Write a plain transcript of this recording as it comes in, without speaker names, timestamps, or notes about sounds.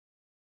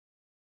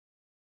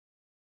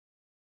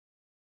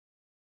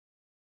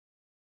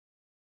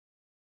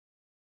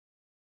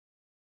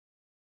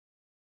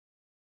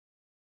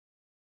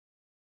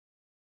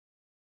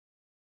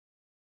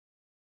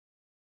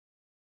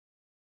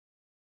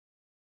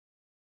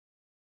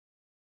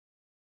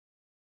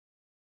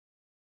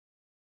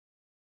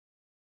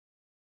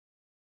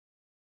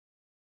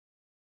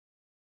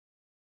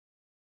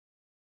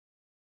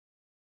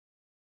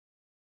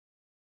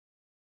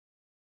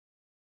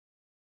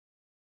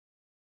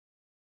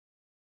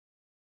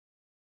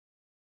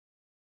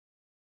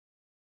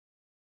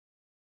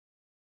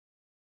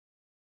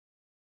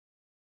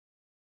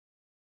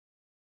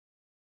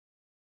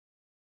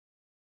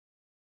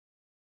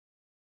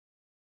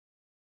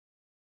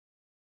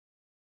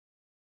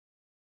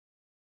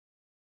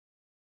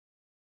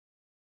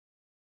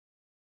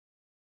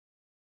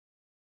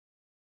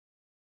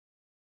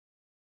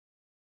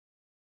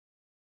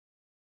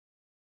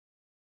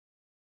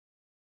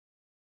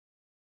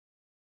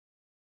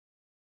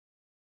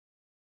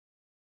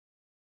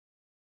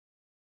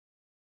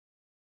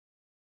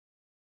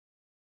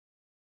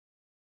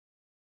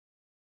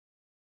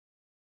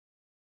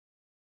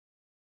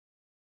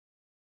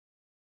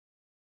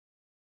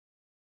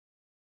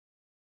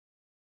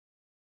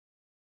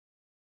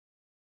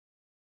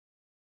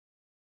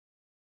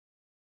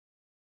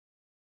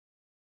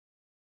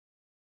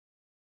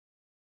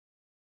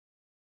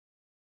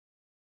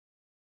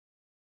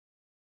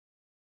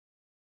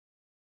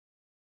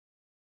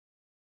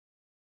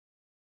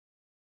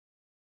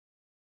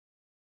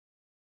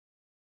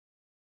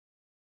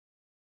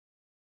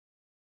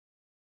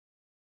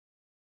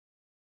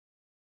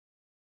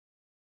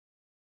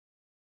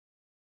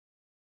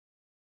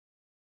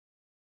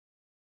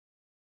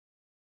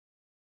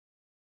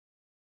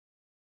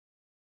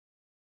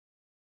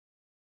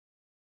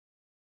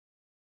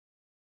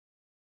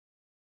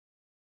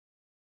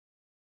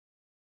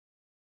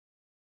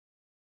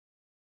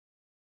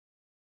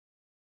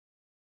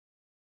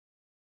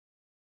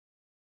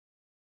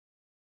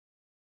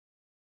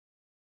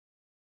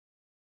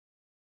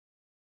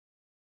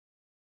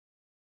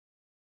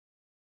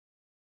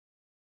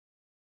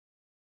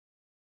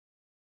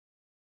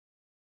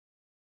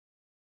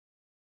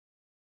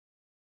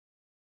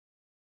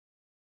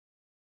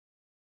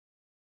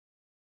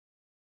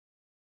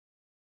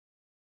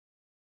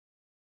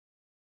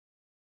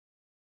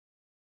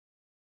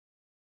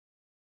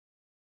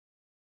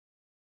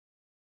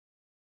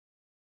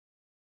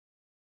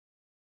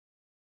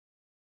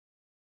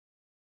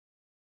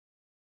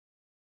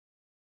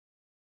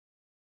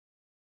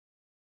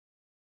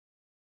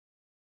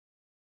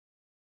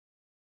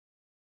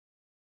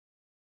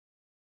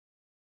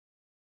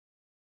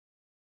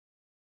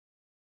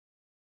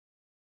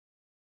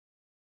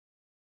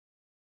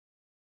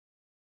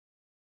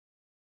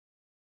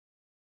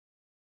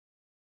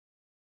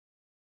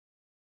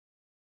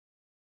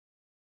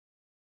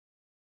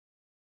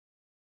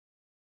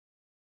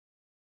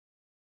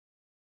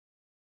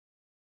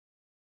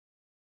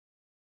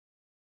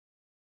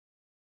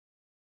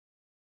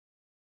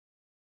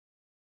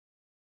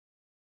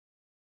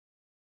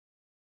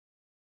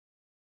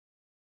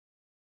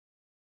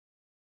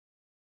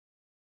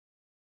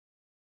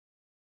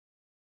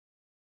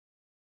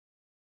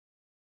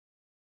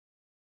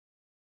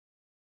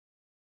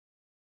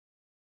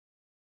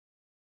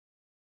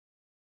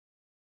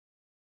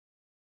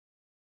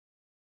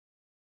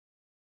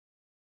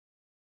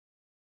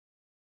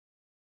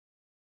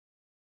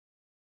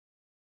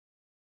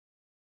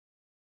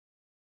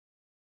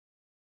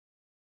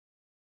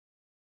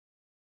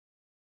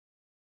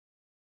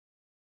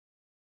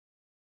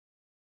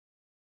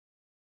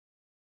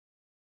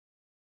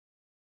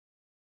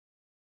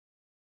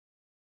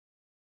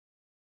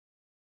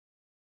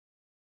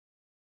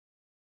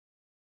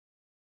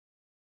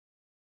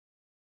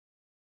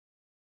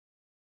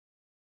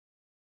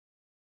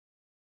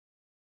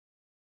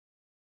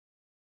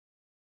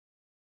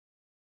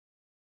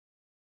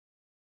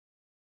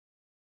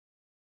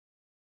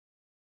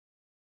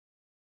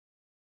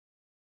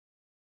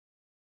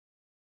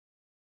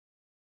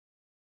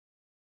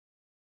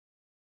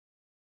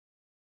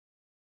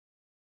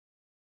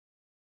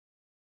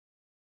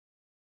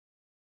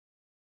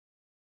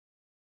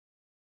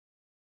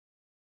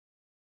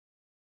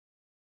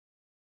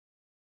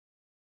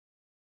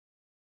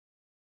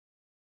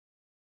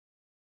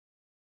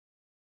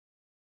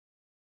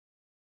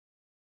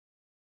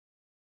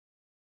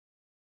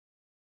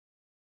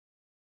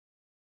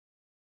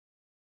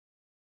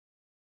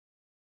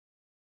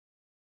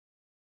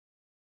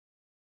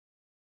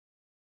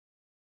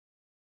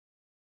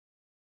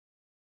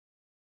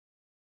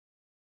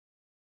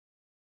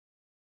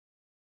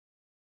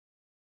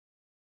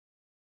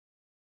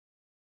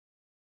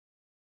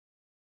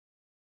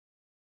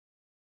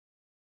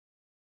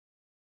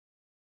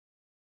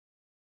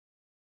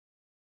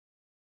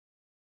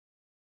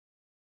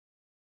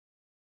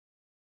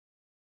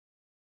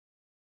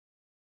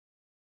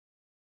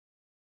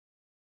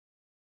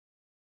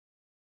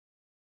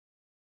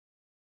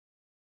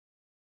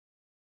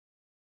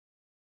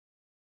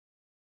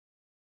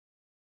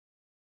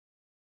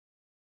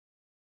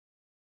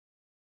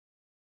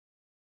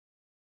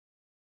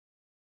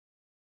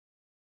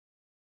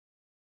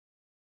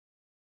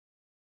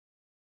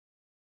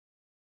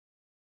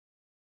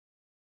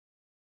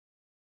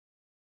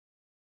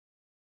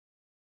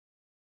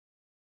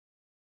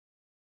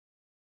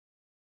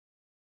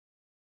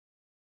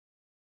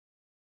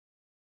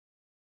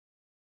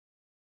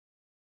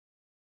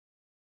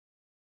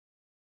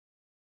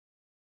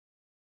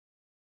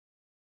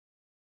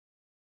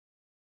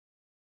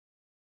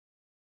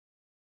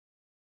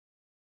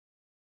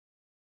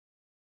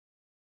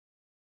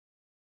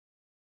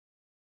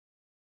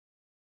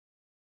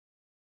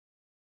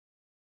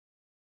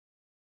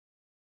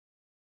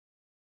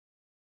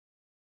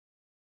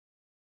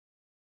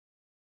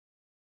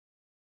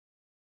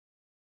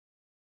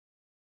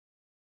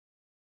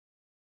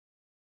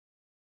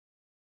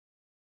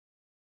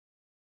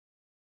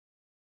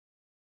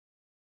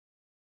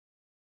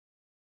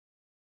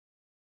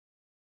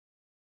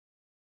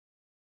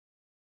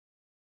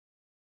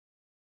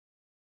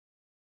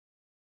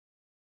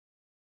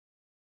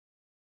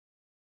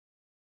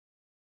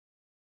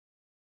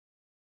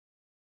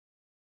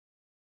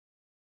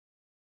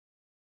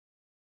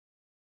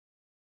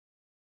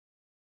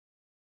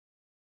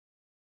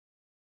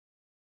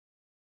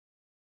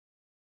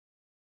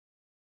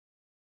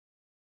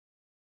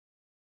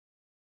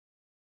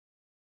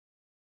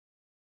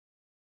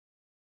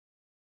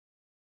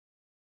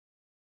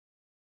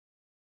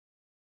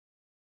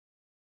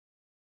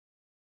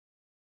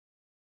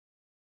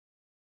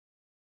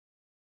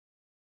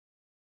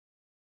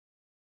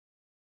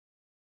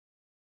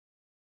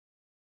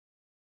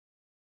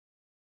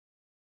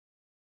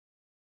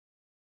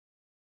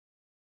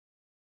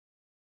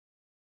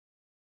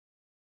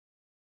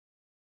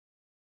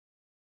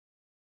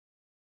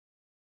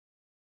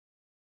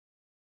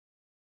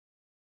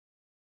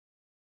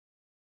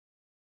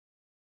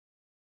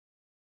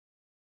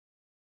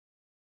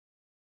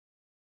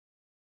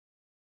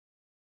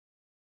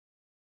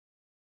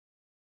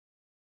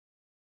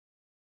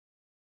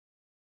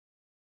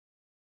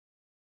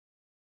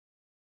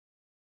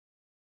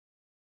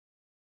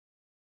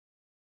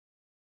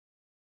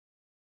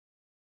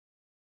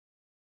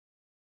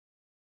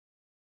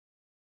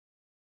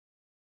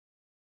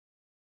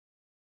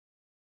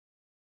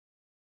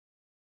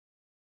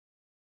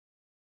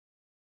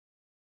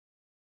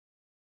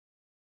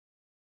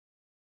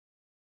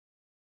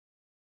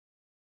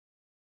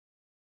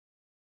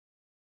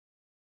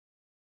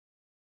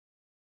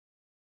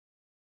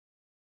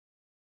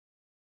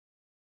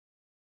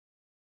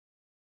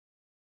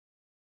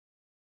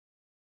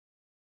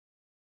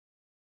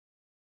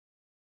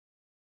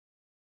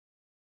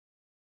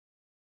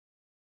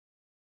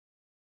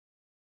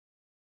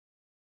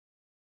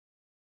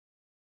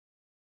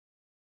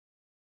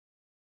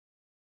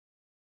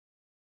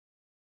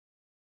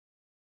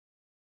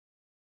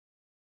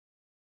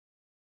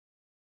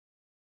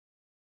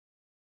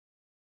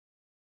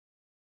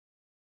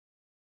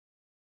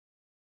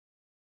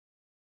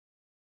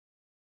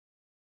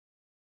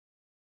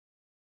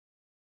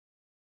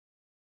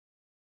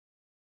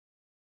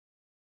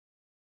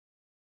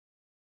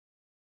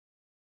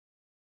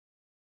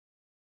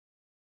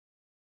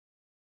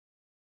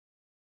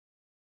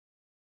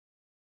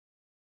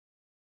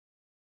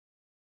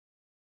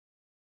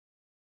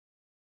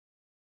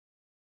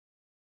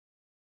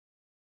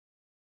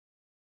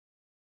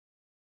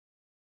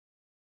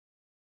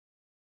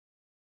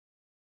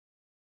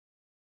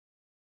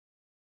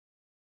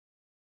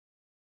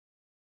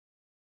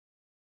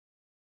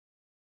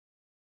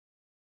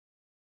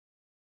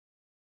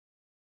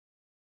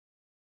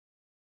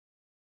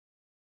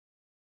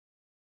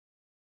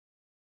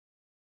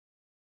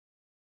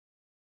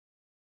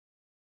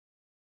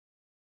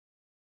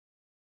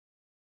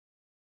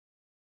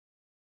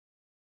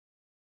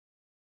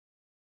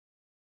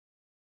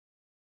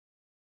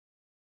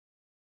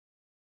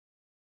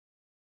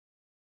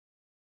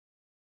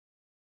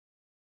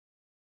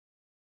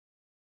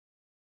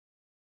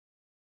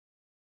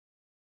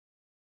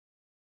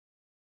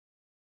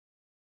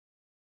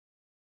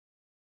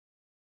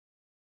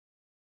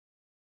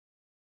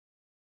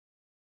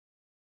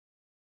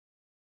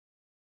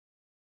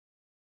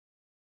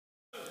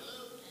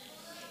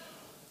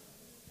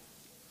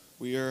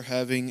We are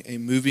having a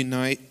movie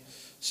night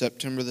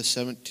September the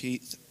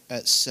 17th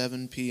at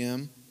 7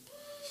 p.m.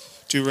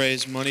 to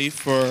raise money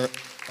for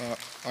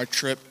our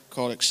trip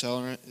called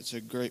Accelerant. It's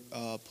a great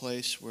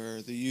place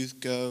where the youth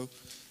go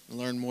and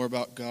learn more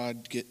about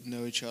God, get to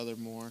know each other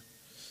more.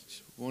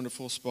 It's a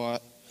wonderful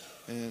spot.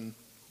 And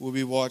we'll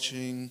be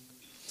watching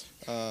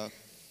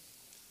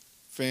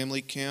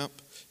Family Camp.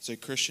 It's a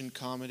Christian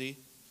comedy.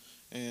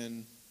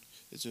 And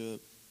it's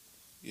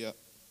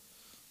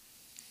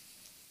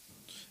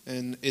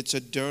And it's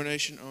a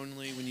donation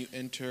only when you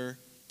enter.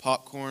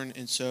 Popcorn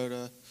and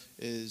soda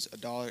is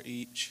 $1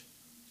 each.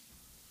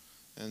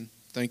 And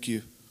thank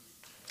you.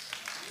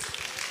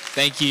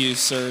 Thank you,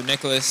 Sir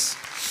Nicholas.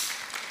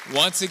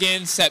 Once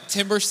again,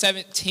 September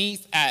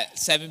 17th at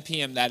 7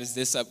 p.m., that is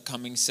this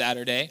upcoming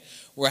Saturday,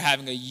 we're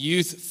having a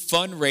youth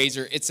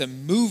fundraiser. It's a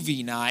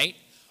movie night.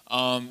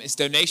 It's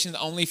donation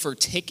only for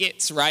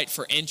tickets, right,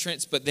 for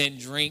entrance, but then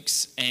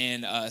drinks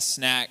and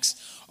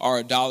snacks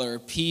are $1 a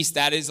piece.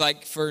 That is,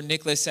 like for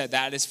Nicholas said,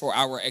 that is for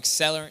our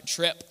Accelerant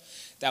trip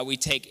that we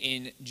take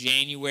in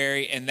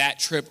January, and that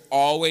trip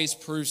always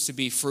proves to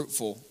be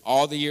fruitful.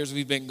 All the years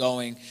we've been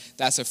going,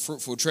 that's a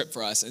fruitful trip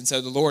for us. And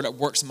so the Lord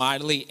works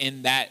mightily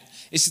in that.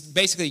 It's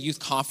basically a youth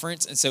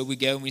conference, and so we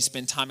go and we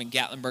spend time in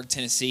Gatlinburg,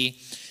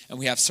 Tennessee, and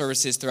we have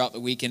services throughout the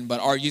weekend.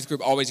 But our youth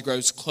group always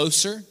grows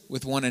closer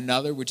with one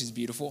another, which is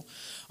beautiful.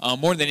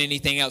 More than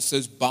anything else,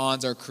 those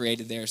bonds are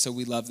created there, so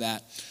we love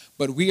that.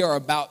 But we are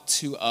about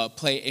to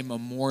play a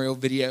memorial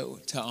video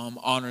to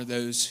honor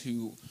those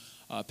who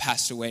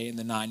passed away in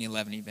the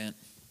 9/11 event.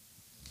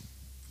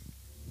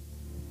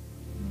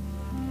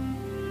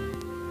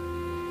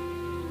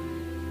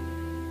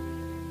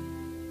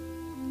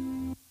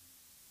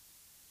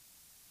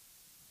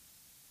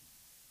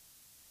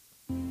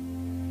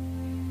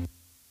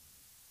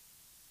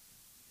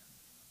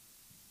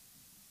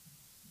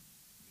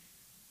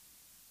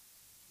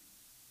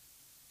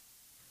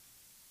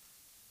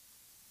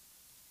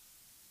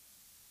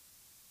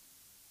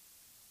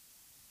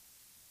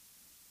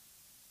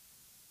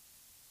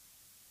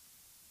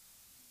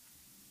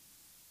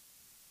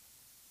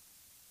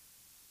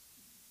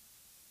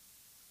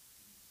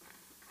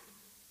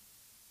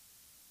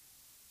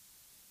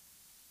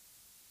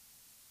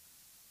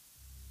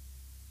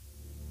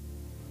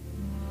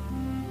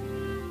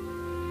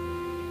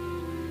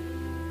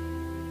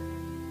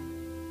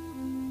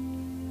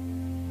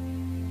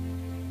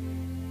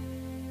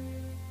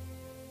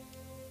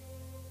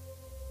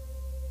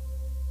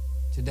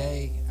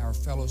 Today, our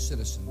fellow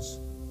citizens,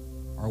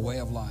 our way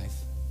of life,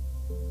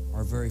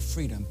 our very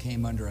freedom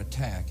came under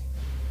attack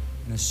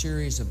in a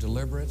series of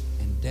deliberate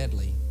and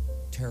deadly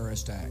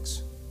terrorist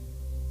acts.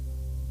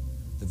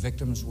 The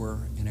victims were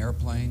in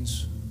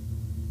airplanes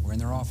or in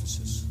their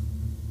offices.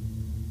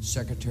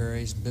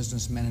 Secretaries,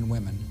 businessmen and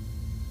women,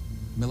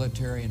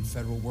 military and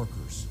federal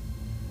workers,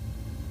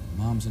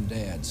 moms and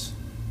dads,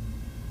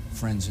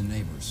 friends and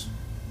neighbors.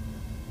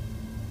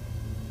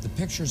 The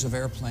pictures of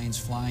airplanes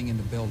flying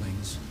into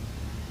buildings,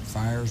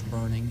 fires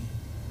burning,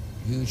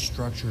 huge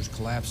structures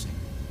collapsing,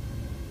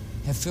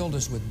 have filled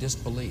us with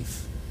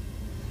disbelief,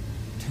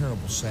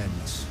 terrible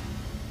sadness,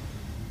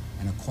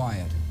 and a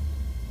quiet,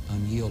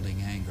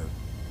 unyielding anger.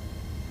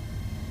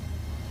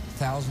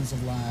 Thousands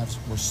of lives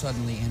were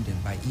suddenly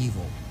ended by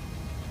evil,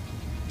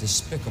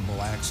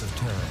 despicable acts of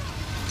terror.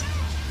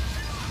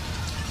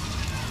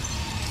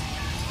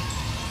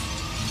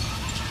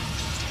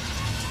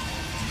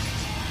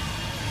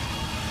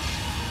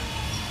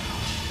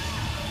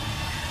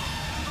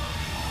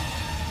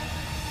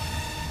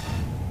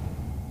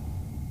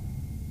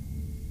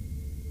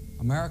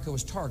 America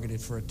was targeted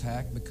for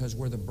attack because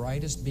we're the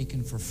brightest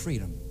beacon for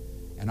freedom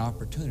and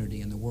opportunity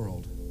in the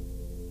world.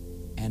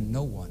 And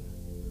no one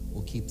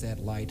will keep that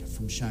light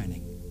from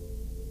shining.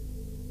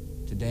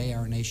 Today,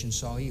 our nation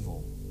saw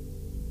evil,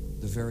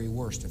 the very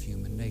worst of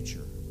human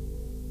nature.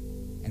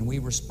 And we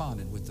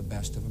responded with the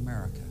best of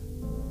America.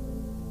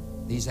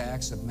 These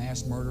acts of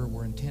mass murder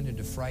were intended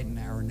to frighten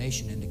our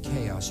nation into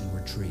chaos and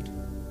retreat.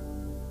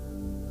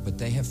 But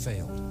they have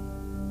failed.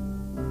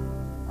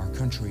 Our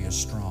country is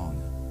strong.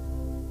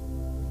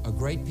 A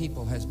great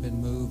people has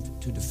been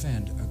moved to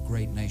defend a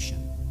great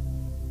nation.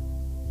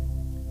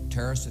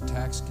 Terrorist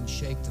attacks can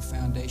shake the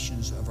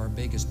foundations of our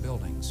biggest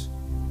buildings,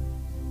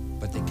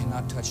 but they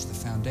cannot touch the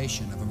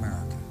foundation of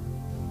America.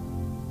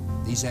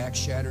 These acts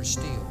shatter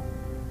steel,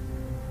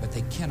 but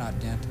they cannot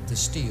dent the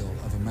steel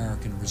of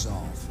American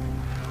resolve.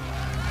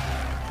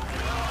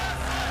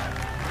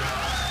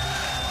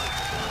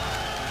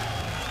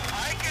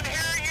 I can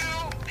hear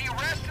you, the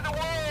rest of the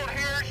world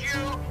hears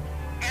you,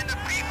 and the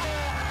people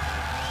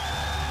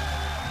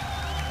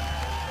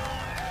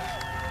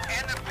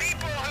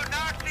who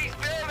knock these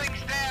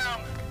buildings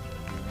down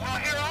will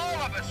hear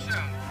all of us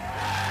soon.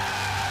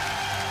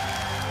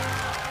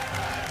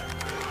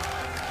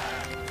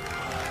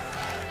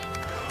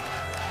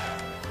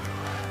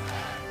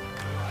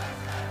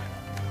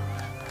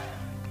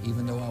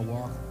 Even though I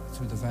walk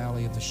through the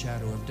valley of the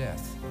shadow of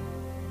death,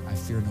 I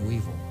fear no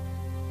evil,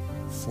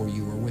 for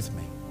you are with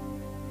me.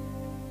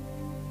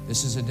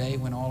 This is a day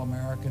when all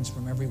Americans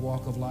from every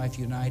walk of life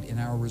unite in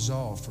our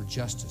resolve for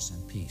justice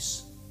and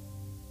peace.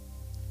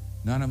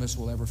 None of us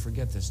will ever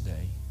forget this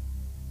day,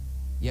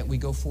 yet we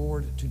go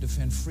forward to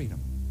defend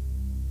freedom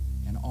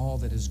and all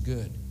that is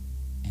good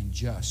and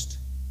just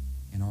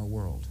in our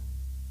world.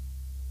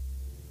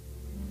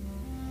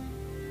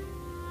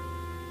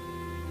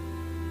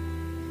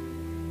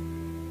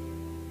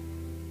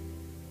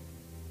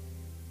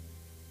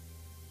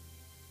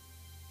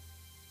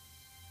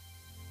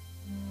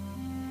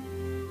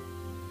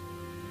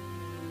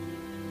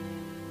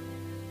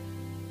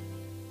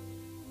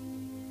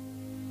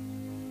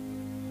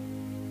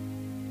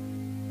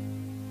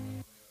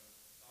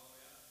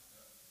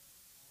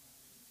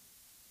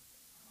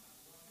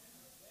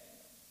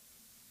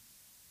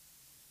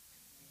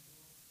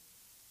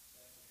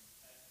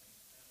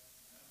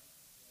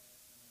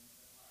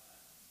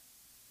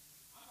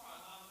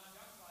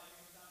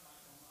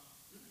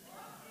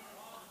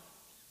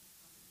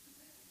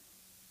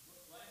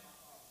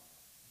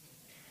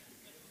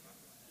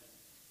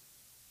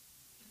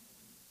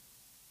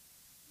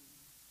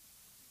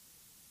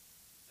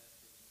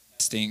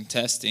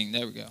 Testing.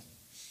 There we go.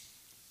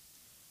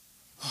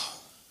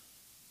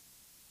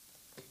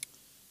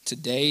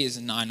 Today is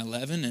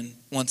 9/11, and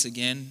once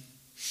again,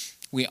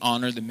 we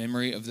honor the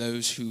memory of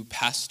those who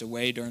passed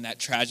away during that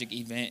tragic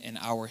event in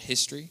our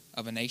history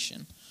of a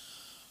nation.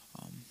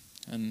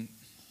 And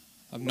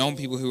I've known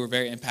people who were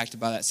very impacted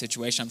by that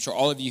situation. I'm sure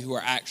all of you who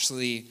are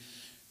actually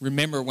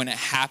remember when it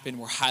happened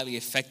were highly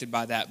affected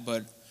by that,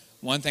 but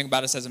one thing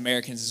about us as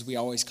Americans is we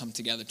always come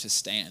together to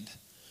stand.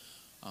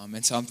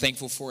 And so I'm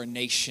thankful for a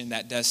nation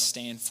that does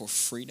stand for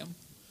freedom,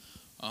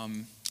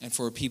 and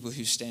for people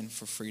who stand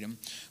for freedom.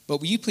 But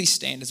will you please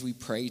stand as we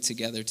pray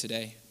together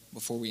today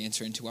before we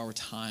enter into our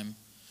time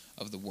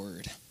of the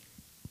Word?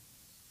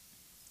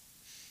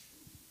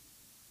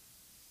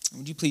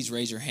 Would you please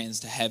raise your hands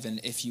to heaven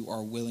if you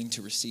are willing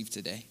to receive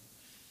today?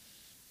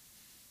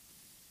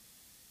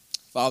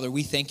 Father,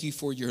 we thank you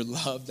for your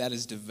love that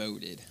is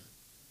devoted.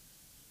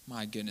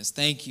 My goodness,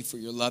 thank you for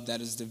your love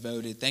that is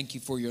devoted. Thank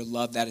you for your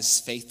love that is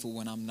faithful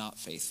when I'm not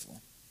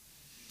faithful.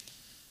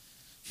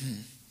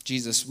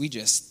 Jesus, we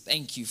just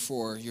thank you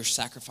for your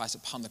sacrifice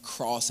upon the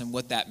cross and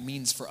what that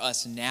means for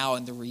us now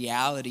and the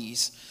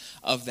realities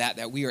of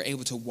that we are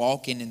able to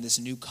walk in this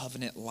new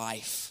covenant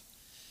life,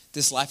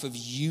 this life of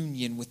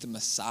union with the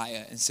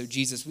Messiah. And so,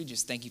 Jesus, we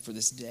just thank you for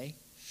this day.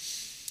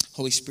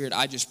 Holy Spirit,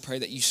 I just pray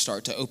that you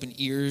start to open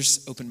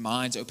ears, open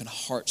minds, open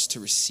hearts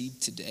to receive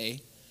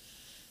today.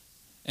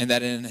 And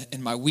that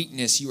in my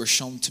weakness, you are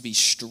shown to be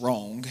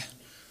strong.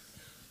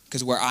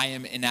 Because where I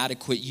am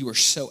inadequate, you are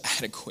so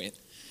adequate.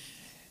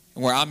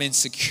 And where I'm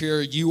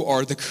insecure, you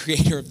are the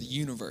creator of the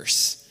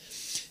universe.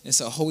 And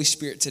so, Holy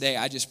Spirit, today,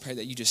 I just pray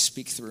that you just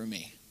speak through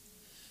me.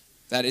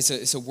 That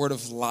it's a word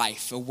of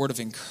life, a word of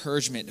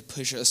encouragement to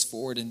push us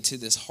forward into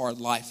this hard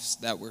life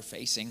that we're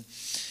facing.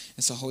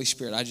 And so, Holy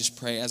Spirit, I just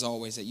pray, as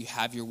always, that you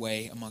have your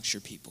way amongst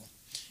your people.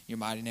 In your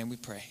mighty name we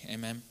pray.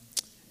 Amen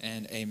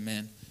and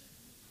amen.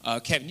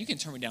 Kevin, you can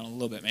turn me down a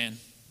little bit, man.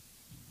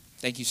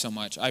 Thank you so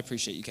much. I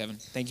appreciate you, Kevin.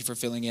 Thank you for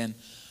filling in.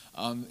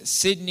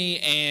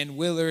 Sydney and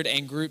Willard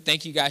and group,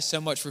 thank you guys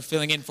so much for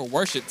filling in for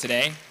worship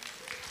today.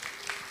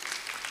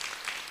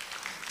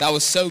 That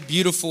was so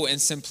beautiful and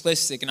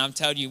simplistic. And I'm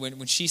telling you,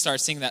 when she started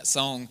singing that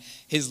song,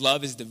 His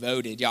Love is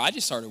Devoted, y'all, I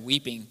just started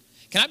weeping.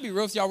 Can I be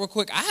real with y'all real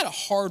quick? I had a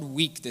hard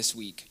week this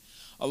week.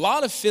 A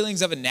lot of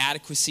feelings of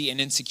inadequacy and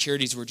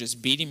insecurities were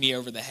just beating me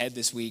over the head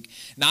this week.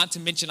 Not to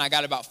mention I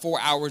got about 4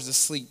 hours of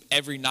sleep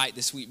every night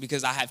this week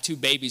because I have two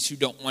babies who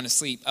don't want to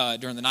sleep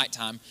during the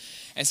nighttime.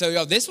 And so,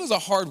 y'all, this was a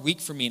hard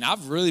week for me, and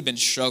I've really been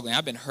struggling.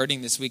 I've been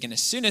hurting this week. And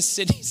as soon as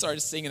Sydney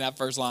started singing that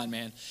first line,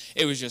 man,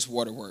 it was just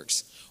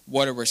waterworks.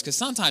 Waterworks. Because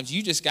sometimes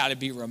you just got to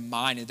be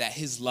reminded that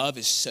His love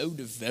is so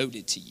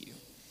devoted to you.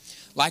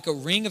 Like a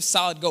ring of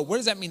solid gold. What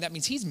does that mean? That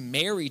means He's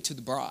married to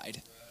the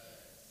bride.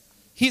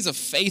 He's a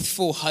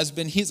faithful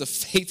husband. He's a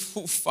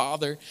faithful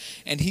father,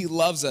 and He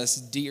loves us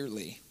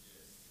dearly.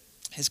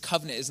 His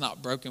covenant is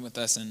not broken with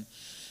us, and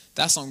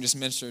that song just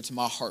ministered to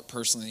my heart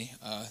personally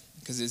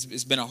because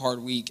it's been a hard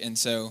week, and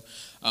so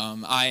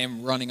I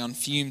am running on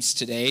fumes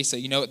today. So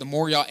you know what? The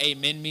more y'all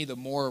amen me, the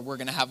more we're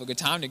going to have a good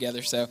time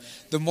together. So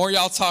the more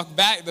y'all talk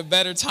back, the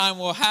better time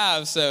we'll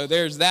have. So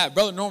there's that.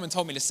 Brother Norman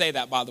told me to say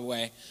that, by the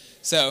way.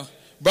 So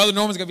Brother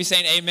Norman's going to be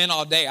saying amen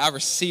all day. I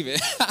receive it.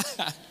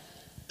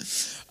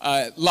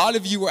 A lot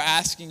of you were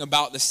asking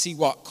about the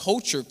CWAC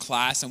culture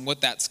class and what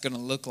that's going to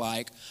look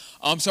like.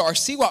 So our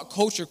CWAC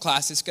culture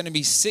class is going to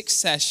be 6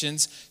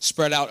 sessions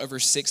spread out over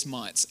 6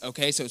 months.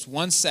 Okay, so it's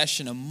 1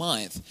 session a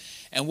month.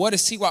 And what a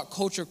CWAC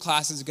culture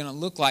class is going to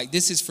look like,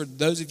 this is for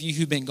those of you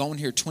who've been going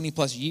here 20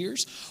 plus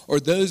years, or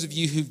those of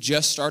you who've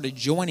just started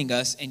joining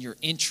us and you're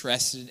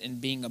interested in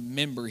being a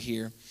member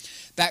here.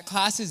 That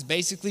class is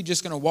basically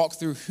just going to walk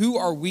through who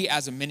are we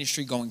as a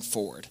ministry going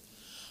forward.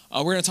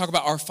 We're going to talk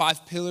about our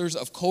 5 pillars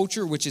of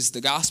culture, which is the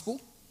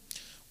gospel,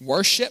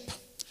 worship,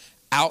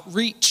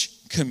 outreach,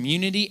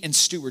 community, and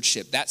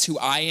stewardship. That's who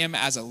I am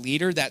as a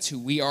leader. That's who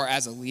we are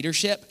as a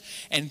leadership.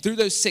 And through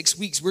those 6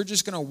 weeks, we're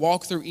just going to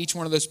walk through each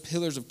one of those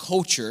pillars of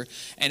culture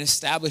and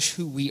establish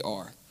who we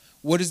are.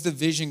 What is the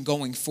vision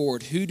going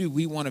forward? Who do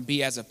we want to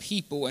be as a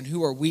people, and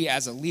who are we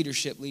as a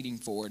leadership leading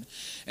forward?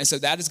 And so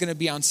that is going to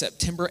be on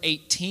September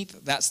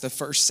 18th. That's the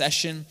first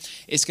session.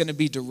 It's going to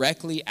be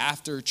directly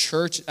after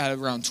church at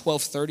around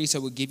 12:30, so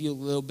we'll give you a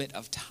little bit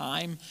of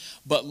time.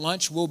 But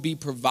lunch will be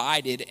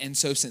provided, and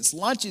so since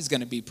lunch is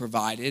going to be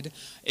provided,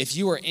 if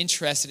you are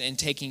interested in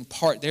taking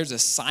part, there's a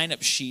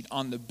sign-up sheet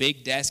on the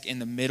big desk in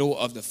the middle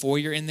of the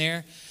foyer in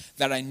there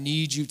that I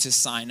need you to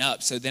sign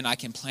up so then I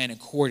can plan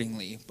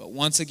accordingly. But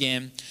once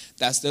again,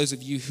 that's those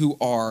of you who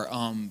are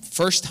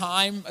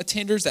first-time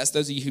attenders. That's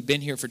those of you who've been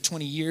here for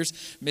 20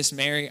 years. Miss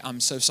Mary, I'm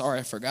so sorry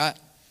I forgot.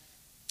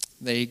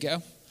 There you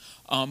go.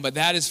 But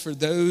that is for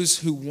those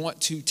who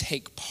want to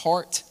take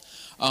part.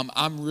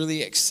 I'm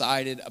really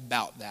excited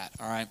about that,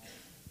 all right?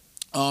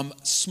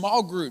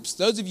 Small groups.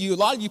 A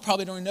lot of you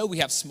probably don't know we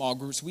have small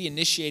groups. We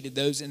initiated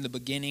those in the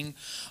beginning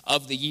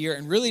of the year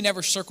and really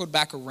never circled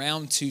back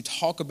around to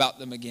talk about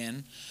them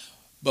again.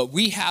 But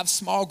we have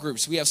small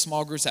groups. We have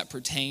small groups that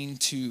pertain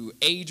to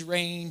age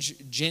range,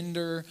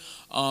 gender,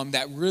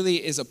 that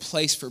really is a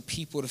place for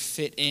people to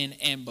fit in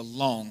and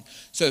belong.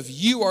 So if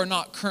you are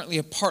not currently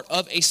a part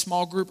of a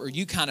small group, or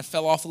you kind of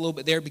fell off a little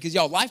bit there because,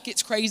 y'all, life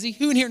gets crazy.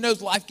 Who in here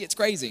knows life gets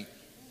crazy?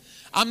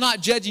 I'm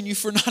not judging you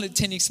for not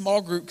attending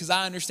small group because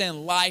I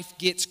understand life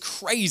gets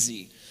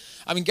crazy.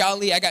 I mean,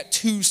 golly, I got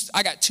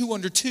two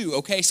under two,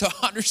 okay? So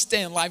I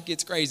understand life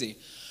gets crazy.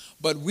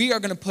 But we are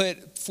going to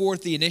put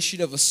forth the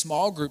initiative of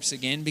small groups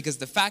again, because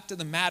the fact of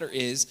the matter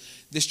is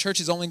this church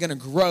is only going to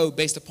grow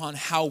based upon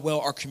how well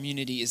our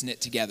community is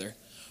knit together.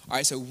 All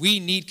right, so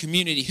we need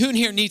community. Who in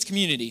here needs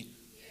community?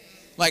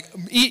 Like,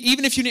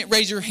 even if you didn't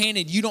raise your hand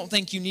and you don't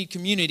think you need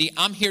community,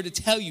 I'm here to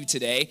tell you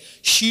today,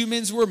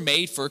 humans were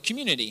made for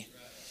community.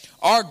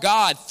 Our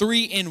God,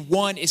 3 in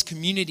 1, is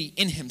community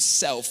in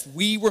himself.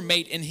 We were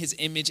made in his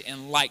image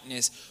and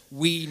likeness.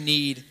 We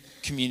need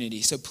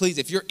community. So please,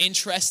 if you're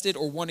interested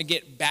or want to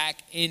get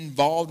back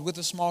involved with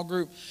a small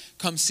group,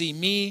 come see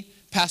me,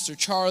 Pastor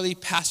Charlie,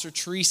 Pastor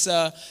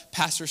Teresa,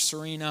 Pastor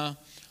Serena,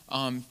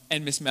 and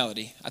Miss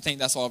Melody. I think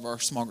that's all of our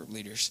small group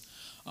leaders.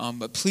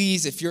 But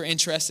please, if you're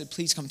interested,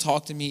 please come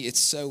talk to me. It's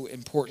so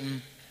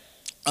important.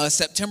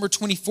 September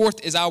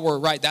 24th is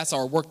that's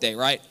our work day,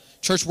 right?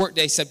 Church work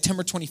day,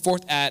 September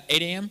 24th at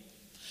 8 a.m.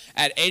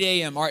 At 8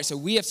 a.m. All right, so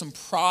we have some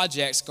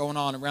projects going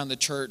on around the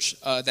church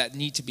that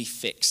need to be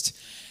fixed.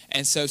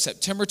 And so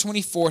September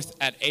 24th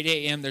at 8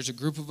 a.m., there's a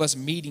group of us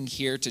meeting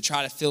here to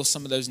try to fill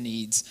some of those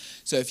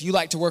needs. So if you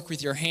like to work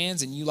with your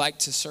hands and you like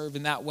to serve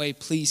in that way,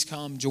 please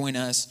come join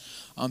us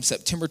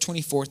September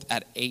 24th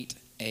at 8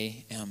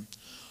 a.m.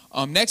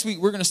 Next week,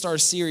 we're going to start a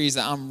series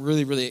that I'm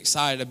really, really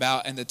excited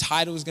about, and the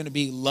title is going to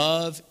be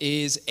Love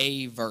is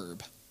a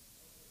Verb.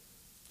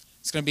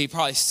 It's going to be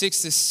probably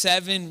 6 to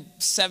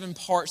 7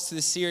 parts to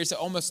the series, so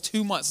almost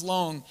 2 months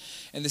long,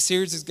 and the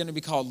series is going to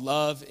be called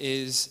Love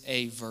is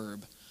a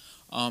Verb.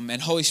 And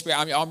Holy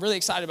Spirit, I'm really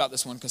excited about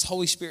this one because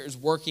Holy Spirit is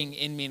working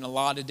in me in a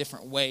lot of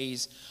different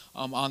ways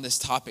on this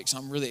topic, so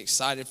I'm really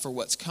excited for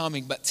what's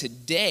coming. But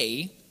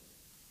today,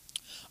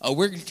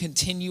 we're going to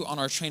continue on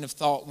our train of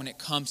thought when it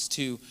comes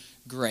to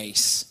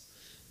grace.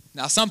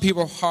 Now, some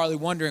people are probably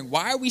wondering,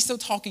 why are we still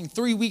talking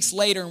 3 weeks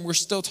later and we're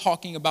still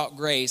talking about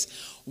grace?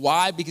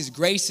 Why? Because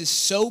grace is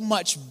so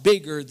much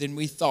bigger than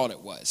we thought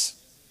it was.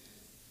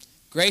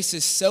 Grace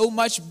is so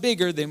much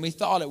bigger than we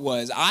thought it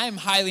was. I am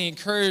highly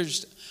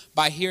encouraged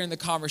by hearing the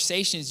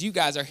conversations you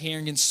guys are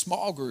hearing in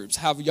small groups,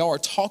 how y'all are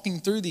talking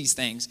through these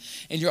things,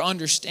 and your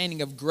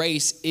understanding of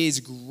grace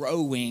is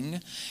growing.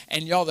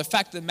 And y'all, the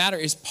fact of the matter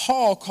is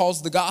Paul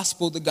calls the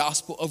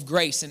gospel of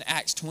grace in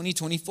Acts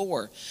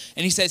 20:24.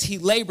 And he says he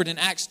labored in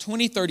Acts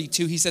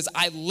 20:32. He says,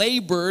 I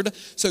labored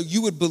so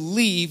you would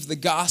believe the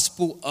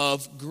gospel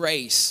of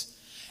grace.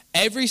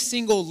 Every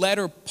single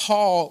letter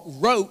Paul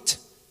wrote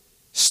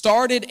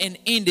started and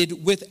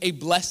ended with a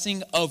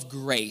blessing of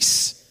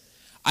grace.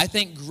 I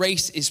think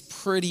grace is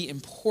pretty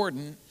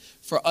important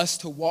for us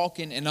to walk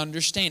in and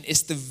understand.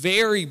 It's the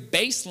very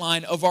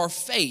baseline of our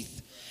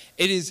faith.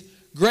 It is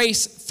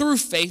grace through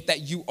faith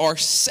that you are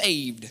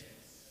saved.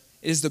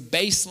 It is the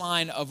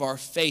baseline of our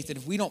faith. And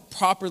if we don't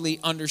properly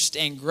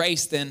understand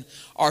grace, then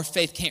our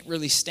faith can't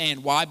really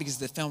stand. Why? Because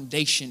the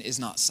foundation is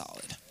not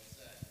solid.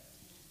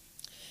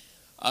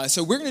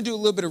 So we're going to do a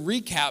little bit of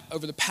recap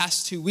over the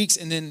past 2 weeks.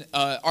 And then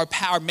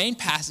our main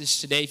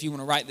passage today, if you want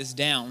to write this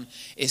down,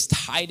 is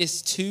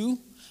Titus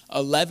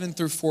 2:11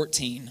 through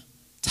 14.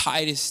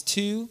 Titus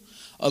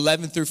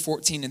 2:11 through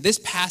 14. And this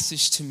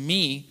passage to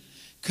me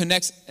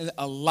connects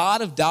a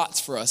lot of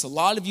dots for us. A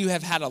lot of you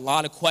have had a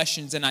lot of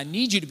questions, and I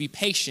need you to be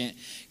patient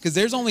because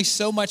there's only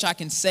so much I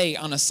can say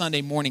on a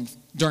Sunday morning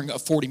during a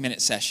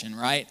 40-minute session,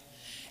 right?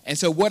 And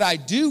so what I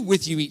do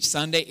with you each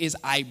Sunday is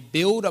I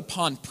build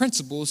upon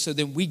principles so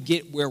then we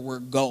get where we're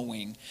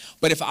going.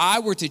 But if I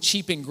were to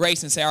cheapen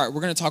grace and say, all right,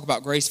 we're going to talk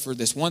about grace for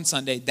this one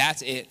Sunday,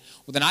 that's it,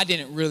 well, then I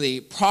didn't really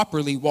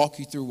properly walk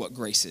you through what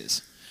grace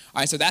is. All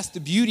right, so that's the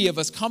beauty of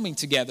us coming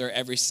together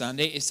every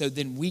Sunday, is so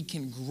then we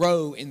can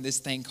grow in this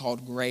thing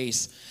called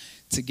grace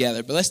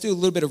together. But let's do a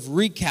little bit of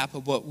recap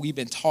of what we've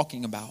been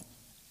talking about.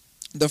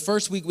 The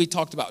first week we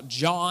talked about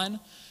John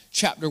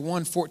chapter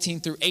 1, 14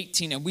 through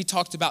 18, and we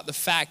talked about the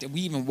fact, and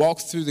we even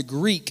walked through the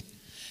Greek,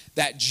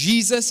 that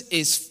Jesus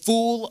is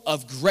full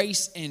of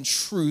grace and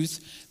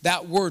truth.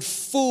 That word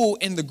full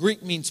in the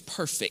Greek means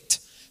perfect.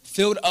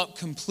 Filled up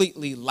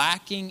completely,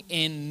 lacking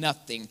in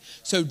nothing.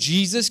 So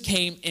Jesus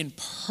came in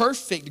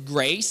perfect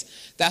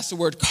grace. That's the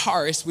word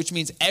charis, which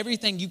means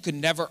everything you could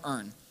never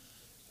earn.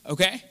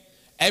 Okay?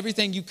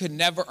 Everything you could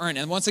never earn.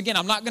 And once again,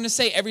 I'm not going to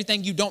say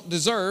everything you don't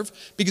deserve,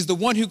 because the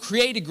one who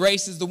created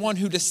grace is the one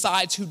who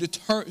decides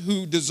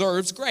who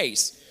deserves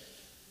grace.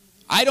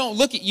 I don't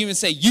look at you and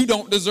say, you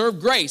don't deserve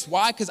grace.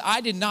 Why? Because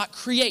I did not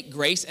create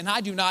grace, and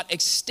I do not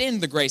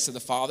extend the grace of the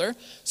Father.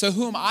 So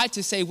who am I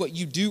to say what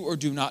you do or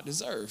do not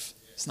deserve?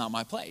 It's not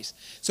my place.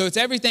 So it's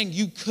everything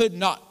you could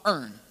not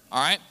earn,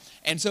 all right?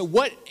 And so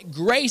what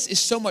grace is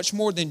so much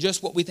more than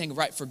just what we think of,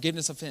 right?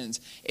 Forgiveness of sins.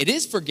 It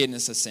is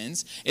forgiveness of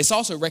sins. It's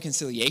also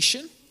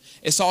reconciliation.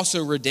 It's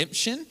also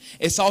redemption.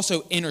 It's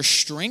also inner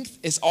strength.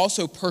 It's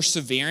also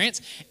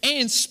perseverance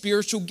and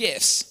spiritual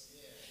gifts.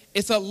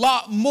 It's a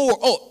lot more.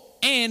 Oh,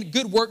 and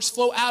good works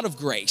flow out of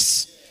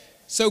grace.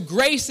 So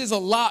grace is a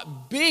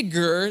lot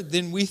bigger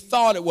than we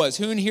thought it was.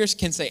 Who in here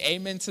can say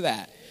amen to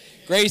that?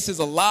 Grace is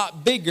a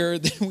lot bigger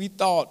than we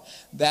thought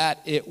that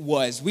it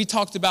was. We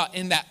talked about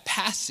in that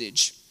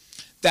passage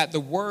that the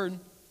word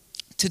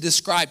to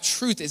describe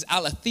truth is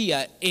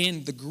aletheia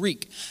in the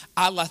Greek.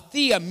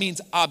 Aletheia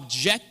means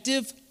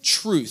objective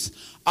truth.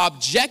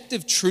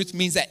 Objective truth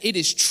means that it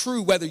is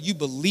true whether you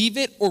believe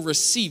it or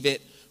receive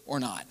it or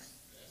not.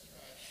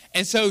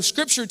 And so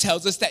Scripture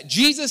tells us that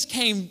Jesus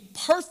came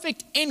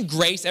perfect in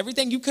grace,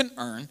 everything you can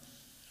earn,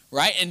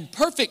 right? And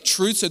perfect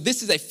truth. So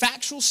this is a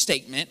factual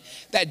statement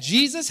that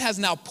Jesus has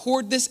now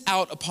poured this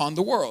out upon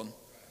the world.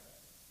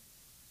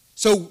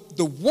 So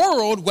the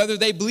world, whether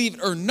they believe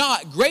it or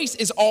not, grace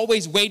is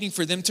always waiting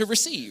for them to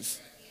receive.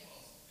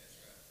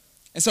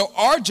 And so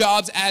our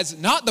jobs as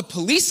not the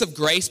police of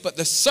grace, but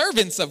the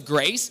servants of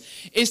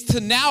grace, is to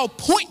now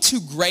point to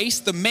grace,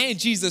 the man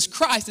Jesus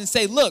Christ, and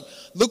say, look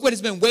what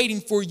has been waiting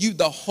for you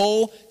the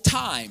whole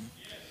time.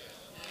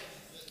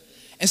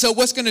 And so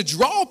what's going to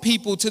draw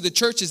people to the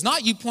church is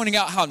not you pointing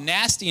out how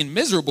nasty and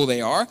miserable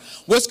they are.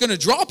 What's going to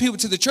draw people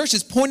to the church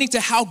is pointing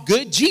to how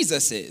good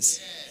Jesus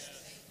is.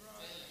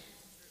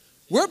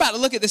 We're about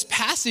to look at this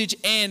passage,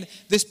 and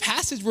this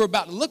passage we're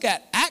about to look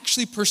at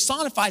actually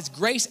personifies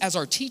grace as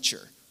our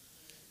teacher.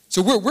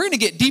 So we're going to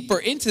get deeper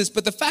into this,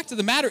 but the fact of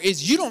the matter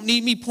is you don't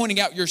need me pointing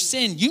out your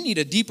sin. You need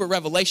a deeper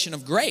revelation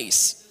of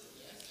grace.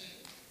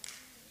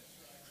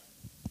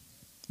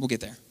 We'll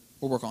get there.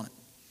 We'll work on it.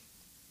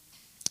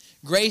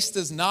 Grace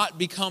does not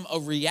become a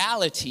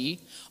reality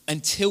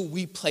until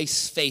we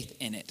place faith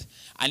in it.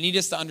 I need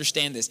us to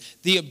understand this.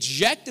 The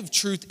objective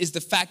truth is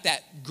the fact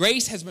that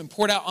grace has been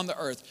poured out on the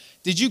earth.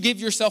 Did you give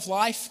yourself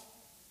life?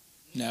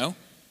 No.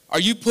 Are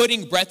you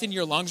putting breath in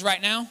your lungs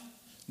right now?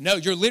 No,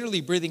 you're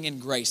literally breathing in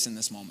grace in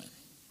this moment.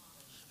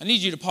 I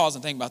need you to pause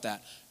and think about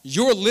that.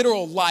 Your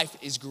literal life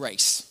is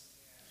grace.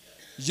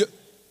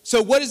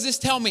 So what does this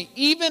tell me?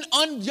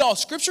 Y'all,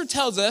 Scripture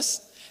tells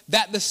us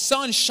that the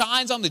sun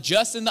shines on the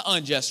just and the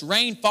unjust.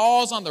 Rain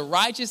falls on the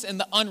righteous and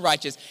the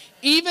unrighteous.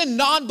 Even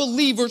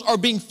non-believers are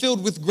being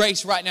filled with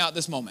grace right now at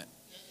this moment.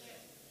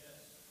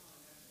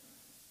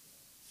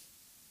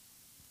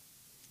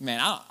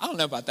 Man, I don't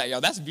know about that, y'all.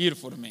 That's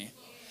beautiful to me.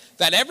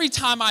 That every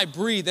time I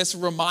breathe, it's a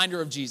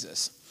reminder of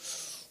Jesus.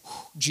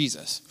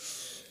 Jesus.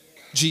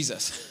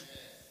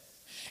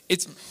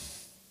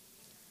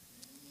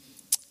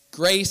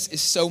 Grace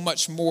is so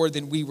much more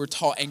than we were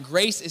taught. And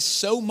grace is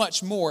so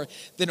much more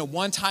than a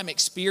one-time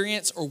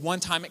experience or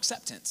one-time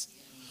acceptance.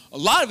 A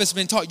lot of us have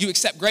been taught you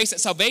accept grace at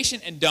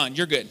salvation and done.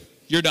 You're good.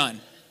 You're done.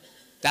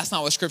 That's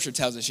not what Scripture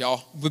tells us,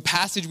 y'all. The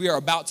passage we are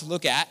about to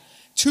look at,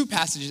 2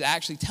 passages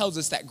actually tells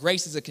us that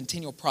grace is a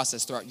continual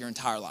process throughout your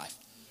entire life.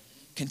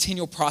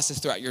 Continual process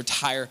throughout your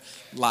entire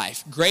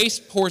life. Grace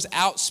pours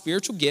out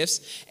spiritual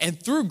gifts,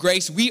 and through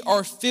grace we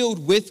are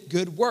filled with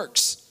good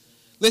works.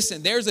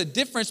 Listen, there's a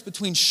difference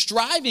between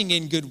striving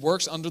in good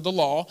works under the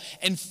law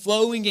and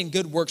flowing in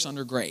good works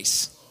under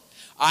grace.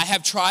 I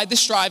have tried the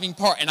striving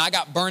part and I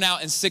got burnt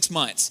out in 6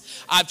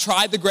 months. I've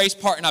tried the grace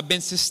part and I've been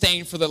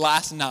sustained for the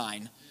last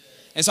 9.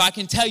 And so I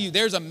can tell you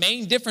there's a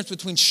main difference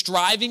between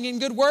striving in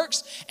good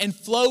works and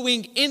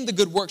flowing in the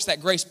good works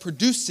that grace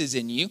produces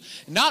in you.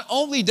 Not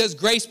only does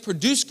grace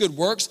produce good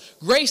works,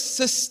 grace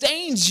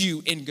sustains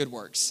you in good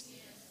works.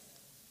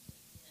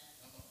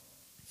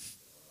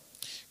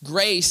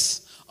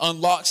 Grace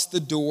unlocks the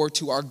door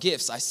to our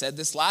gifts. I said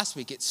this last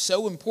week. It's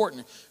so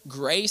important.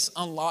 Grace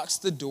unlocks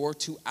the door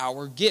to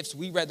our gifts.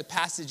 We read the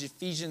passage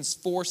Ephesians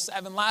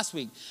 4:7 last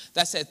week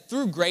that said,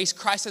 through grace,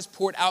 Christ has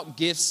poured out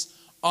gifts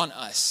on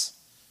us.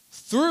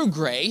 Through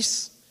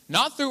grace,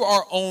 Not through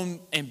our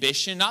own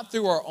ambition, not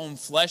through our own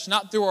flesh,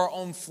 not through our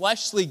own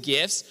fleshly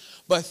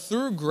gifts, but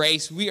through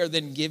grace, we are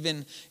then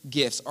given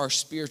gifts, our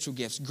spiritual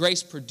gifts.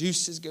 Grace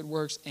produces good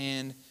works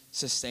and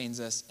sustains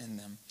us in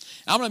them.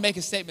 And I'm going to make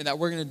a statement that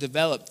we're going to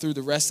develop through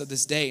the rest of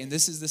this day, and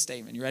this is the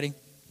statement. You ready?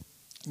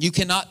 You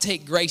cannot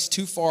take grace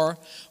too far,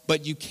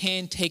 but you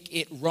can take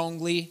it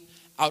wrongly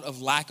out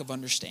of lack of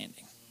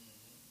understanding.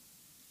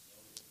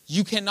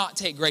 You cannot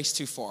take grace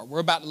too far. We're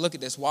about to look at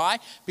this. Why?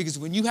 Because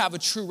when you have a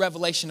true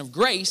revelation of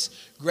grace,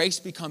 grace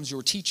becomes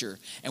your teacher.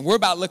 And we're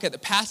about to look at the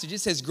passage. It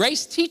says,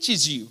 grace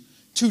teaches you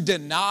to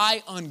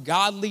deny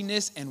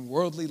ungodliness and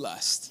worldly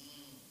lust.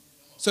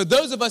 So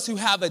those of us who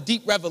have a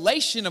deep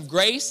revelation of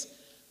grace,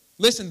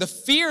 listen, the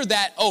fear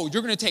that,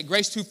 you're going to take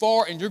grace too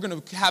far and you're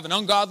going to have an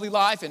ungodly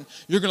life and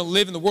you're going to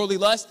live in the worldly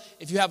lust.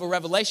 If you have a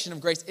revelation of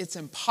grace, it's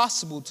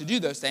impossible to do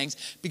those things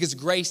because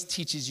grace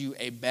teaches you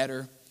a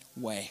better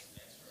way.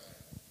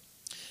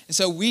 And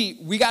so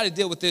we got to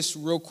deal with this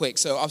real quick.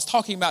 So I was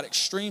talking about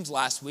extremes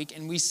last week,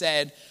 and we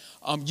said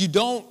you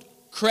don't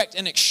correct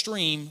an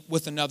extreme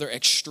with another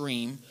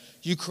extreme.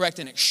 You correct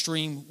an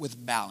extreme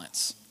with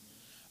balance.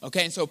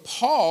 Okay, and so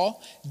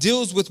Paul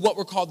deals with what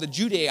were called the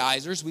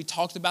Judaizers. We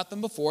talked about them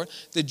before.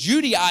 The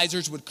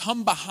Judaizers would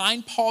come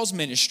behind Paul's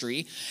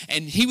ministry,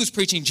 and he was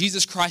preaching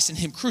Jesus Christ and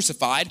him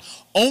crucified.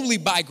 Only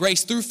by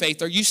grace through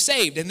faith are you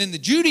saved. And then the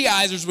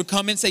Judaizers would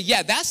come and say,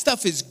 yeah, that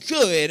stuff is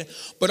good,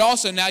 but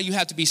also now you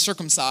have to be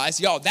circumcised.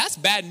 Y'all, that's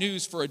bad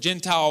news for a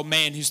Gentile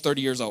man who's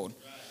 30 years old.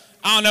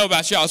 I don't know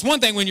about y'all. It's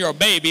one thing when you're a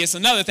baby. It's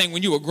another thing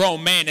when you're a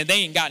grown man and they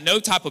ain't got no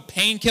type of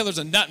painkillers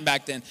or nothing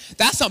back then.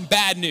 That's some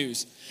bad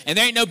news. And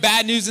there ain't no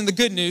bad news in the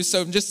good news, so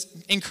I'm just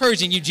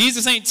encouraging you.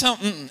 Jesus ain't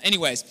telling.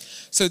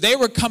 Anyways, so they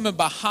were coming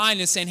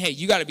behind and saying, hey,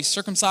 you got to be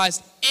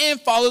circumcised and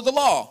follow the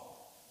law.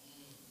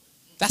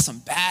 That's some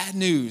bad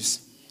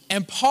news.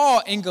 And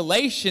Paul in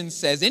Galatians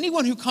says,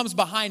 anyone who comes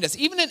behind us,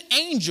 even an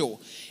angel,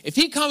 if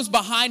he comes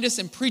behind us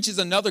and preaches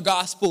another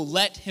gospel,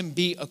 let him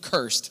be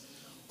accursed.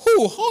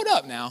 Whew, hold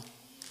up now.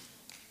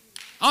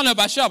 I don't know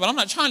about y'all, but I'm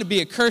not trying to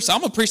be accursed. I'm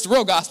going to preach the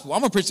real gospel.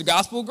 I'm going to preach the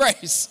gospel of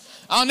grace.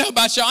 I don't know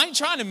about y'all. I ain't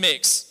trying to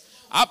mix.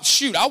 I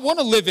want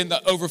to live in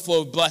the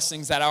overflow of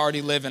blessings that I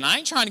already live in. I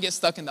ain't trying to get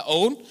stuck in the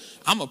old.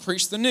 I'm going to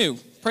preach the new.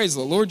 Praise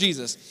the Lord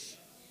Jesus.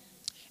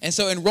 And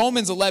so in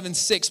Romans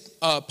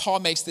 11:6, Paul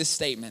makes this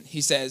statement.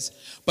 He says,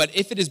 but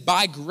if it is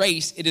by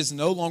grace, it is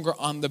no longer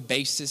on the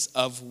basis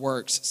of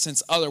works,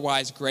 since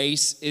otherwise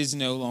grace is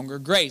no longer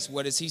grace.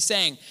 What is he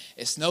saying?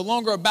 It's no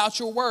longer about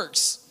your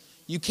works.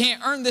 You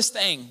can't earn this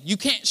thing. You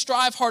can't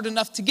strive hard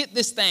enough to get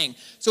this thing.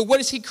 So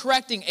what is he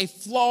correcting? A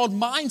flawed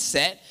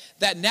mindset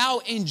that now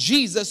in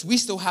Jesus, we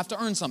still have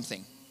to earn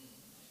something.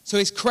 So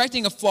he's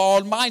correcting a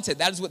flawed mindset.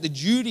 That is what the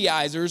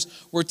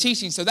Judaizers were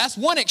teaching. So that's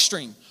one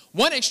extreme.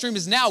 One extreme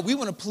is now we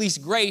want to police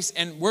grace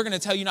and we're going to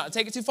tell you not to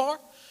take it too far.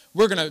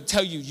 We're going to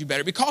tell you, you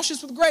better be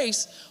cautious with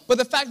grace. But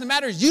the fact of the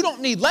matter is you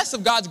don't need less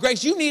of God's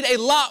grace. You need a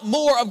lot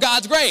more of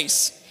God's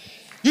grace.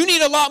 You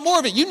need a lot more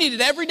of it. You need it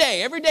every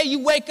day. Every day you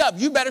wake up,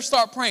 you better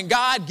start praying,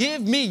 God,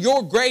 give me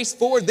your grace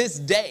for this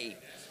day.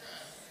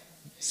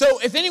 So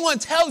if anyone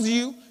tells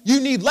you you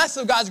need less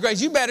of God's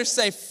grace, you better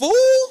say, fool,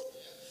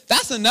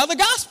 that's another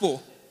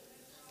gospel.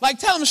 Like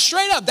tell them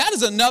straight up, that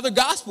is another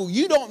gospel.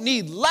 You don't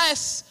need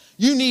less.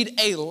 You need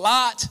a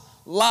lot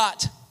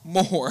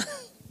more.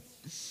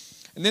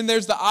 And then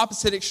there's the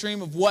opposite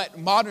extreme of what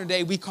modern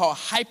day we call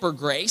hyper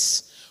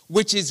grace,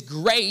 which is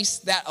grace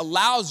that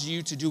allows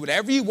you to do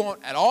whatever you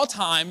want at all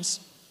times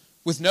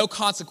with no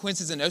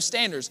consequences and no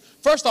standards.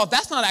 First off,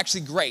 that's not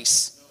actually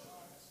grace.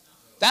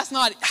 That's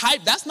not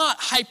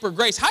hyper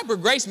grace. Hyper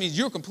grace means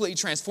you're completely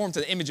transformed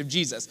to the image of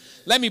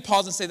Jesus. Let me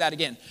pause and say that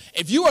again.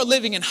 If you are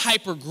living in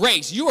hyper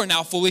grace, you are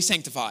now fully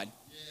sanctified.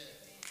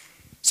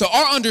 So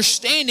our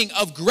understanding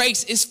of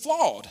grace is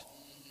flawed.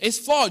 It's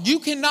flawed. You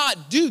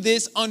cannot do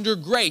this under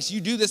grace.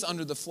 You do this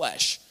under the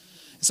flesh.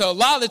 So a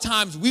lot of the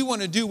times we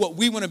want to do what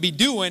we want to be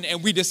doing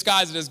and we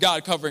disguise it as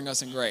God covering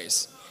us in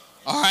grace.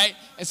 All right?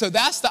 And so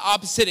that's the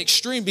opposite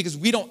extreme because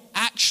we don't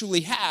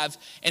actually have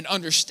an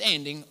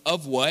understanding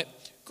of what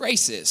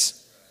grace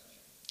is.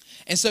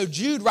 And so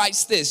Jude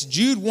writes this.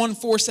 Jude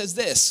 1:4 says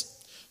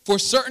this. For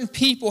certain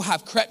people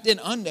have crept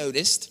in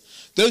unnoticed,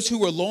 those who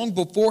were long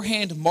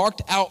beforehand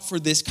marked out for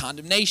this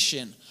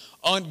condemnation.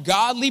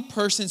 Ungodly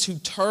persons who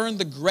turn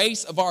the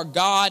grace of our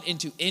God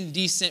into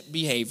indecent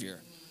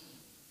behavior.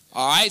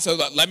 All right, so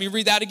let me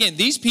read that again.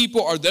 These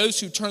people are those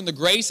who turn the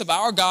grace of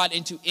our God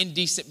into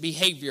indecent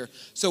behavior.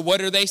 So what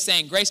are they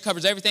saying? Grace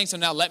covers everything, so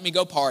now let me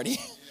go party.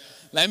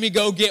 Let me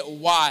go get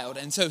wild.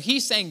 And so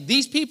he's saying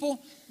these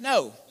people,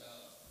 no.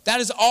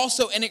 That is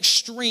also an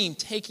extreme,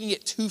 taking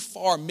it too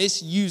far,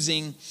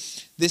 misusing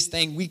this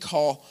thing we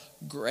call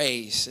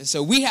grace. And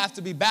so we have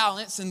to be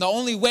balanced, and the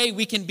only way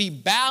we can be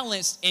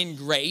balanced in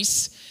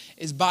grace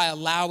is by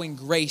allowing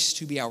grace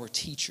to be our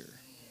teacher.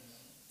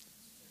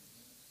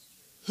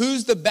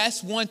 Who's the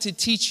best one to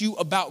teach you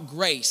about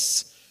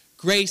grace?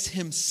 Grace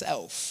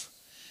himself.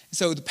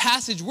 So the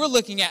passage we're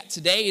looking at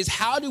today is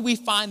how do we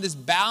find this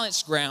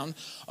balanced ground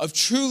of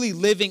truly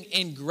living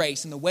in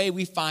grace? And the way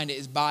we find it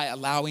is by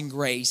allowing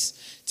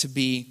grace to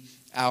be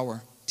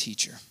our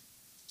teacher.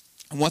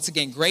 And once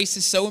again, grace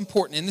is so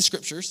important in the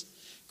scriptures.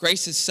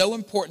 Grace is so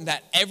important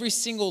that every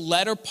single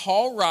letter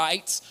Paul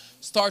writes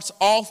starts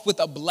off with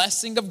a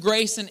blessing of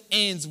grace and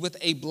ends with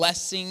a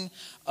blessing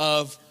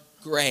of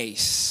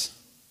grace.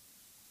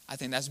 I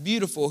think that's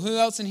beautiful. Who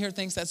else in here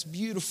thinks that's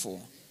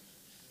beautiful?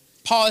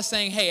 Paul is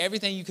saying, hey,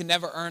 everything you can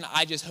never earn,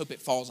 I just hope it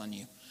falls on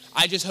you.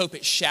 I just hope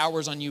it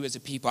showers on you as a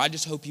people. I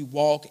just hope you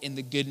walk in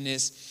the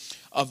goodness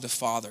of the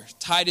Father.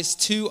 Titus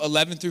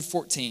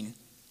 2:11-14.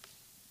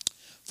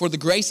 For the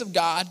grace of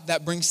God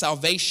that brings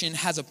salvation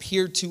has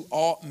appeared to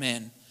all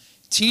men,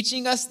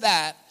 teaching us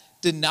that,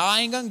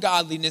 denying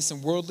ungodliness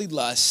and worldly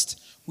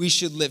lust, we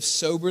should live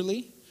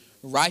soberly,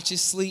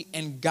 righteously,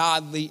 and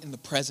godly in the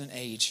present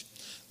age,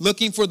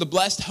 looking for the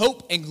blessed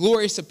hope and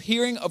glorious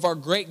appearing of our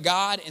great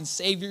God and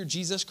Savior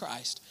Jesus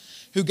Christ,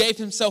 who gave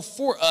himself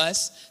for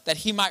us that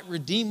he might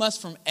redeem us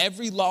from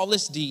every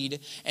lawless deed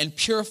and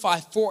purify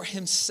for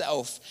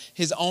himself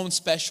his own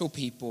special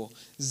people,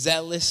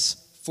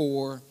 zealous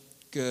for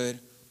good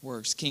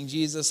works. King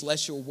Jesus,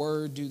 let your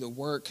word do the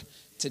work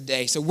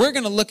today. So we're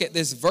going to look at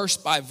this verse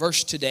by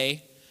verse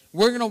today.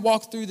 We're going to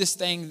walk through this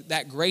thing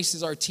that grace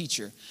is our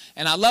teacher.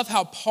 And I love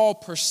how Paul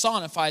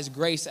personifies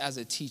grace as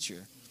a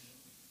teacher.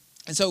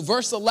 And so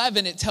verse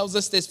 11, it tells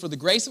us this: for the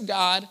grace of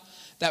God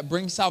that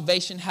brings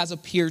salvation has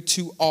appeared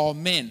to all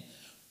men.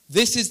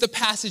 This is the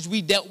passage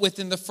we dealt with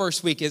in the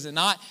first week, is it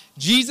not?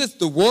 Jesus,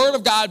 the Word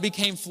of God,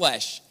 became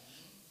flesh.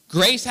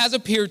 Grace has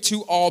appeared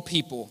to all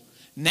people.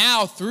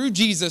 Now, through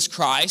Jesus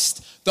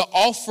Christ, the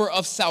offer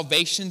of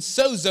salvation,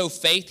 sozo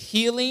faith,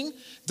 healing,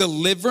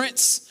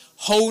 deliverance,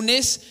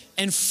 wholeness,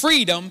 and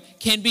freedom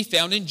can be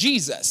found in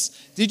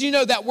Jesus. Did you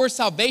know that word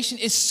salvation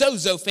is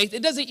sozo faith?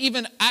 It doesn't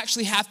even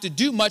actually have to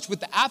do much with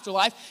the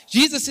afterlife.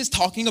 Jesus is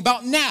talking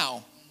about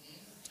now.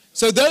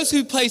 So those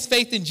who place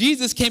faith in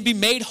Jesus can be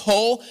made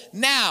whole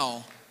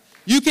now.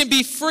 You can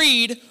be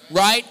freed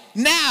right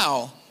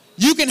now.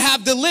 You can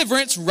have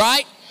deliverance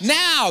right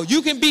now.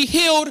 You can be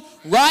healed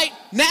right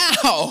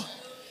now.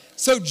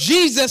 So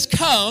Jesus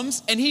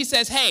comes and he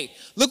says, hey,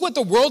 look what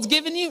the world's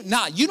giving you.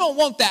 Nah, you don't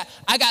want that.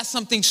 I got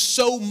something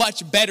so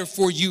much better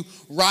for you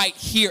right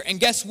here. And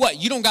guess what?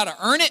 You don't got to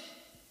earn it.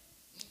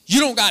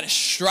 You don't got to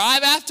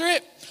strive after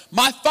it.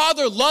 My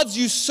Father loves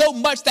you so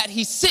much that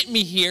he sent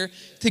me here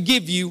to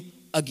give you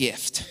a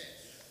gift.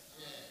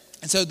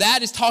 And so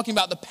that is talking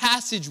about the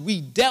passage we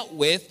dealt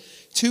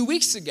with 2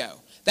 weeks ago,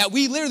 that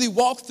we literally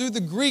walked through the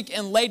Greek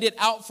and laid it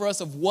out for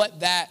us of what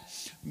that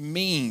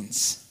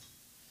means.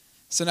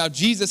 So now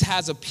Jesus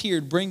has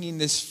appeared bringing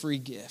this free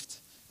gift,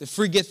 the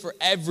free gift for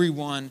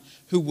everyone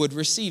who would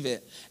receive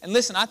it. And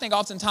listen, I think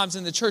oftentimes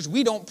in the church,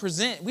 we don't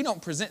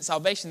present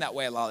salvation that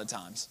way a lot of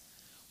times.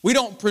 We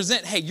don't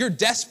present, hey, you're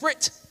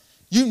desperate.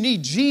 You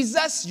need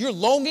Jesus. You're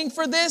longing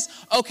for this.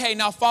 Okay,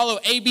 now follow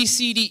A, B,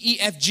 C, D, E,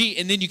 F, G,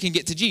 and then you can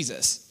get to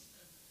Jesus.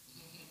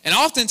 And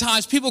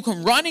oftentimes people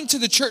come running to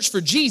the church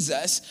for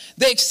Jesus.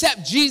 They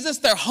accept Jesus.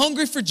 They're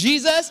hungry for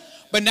Jesus.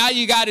 But now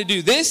you got to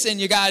do this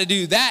and you got to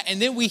do that. And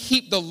then we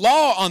heap the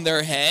law on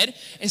their head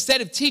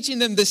instead of teaching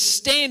them the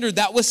standard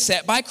that was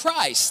set by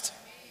Christ.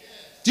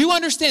 Do you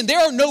understand? There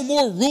are no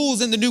more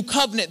rules in the new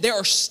covenant. There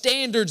are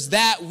standards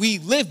that we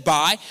live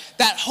by,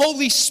 that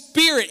Holy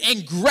Spirit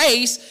and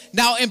grace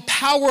now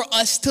empower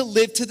us to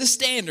live to the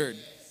standard.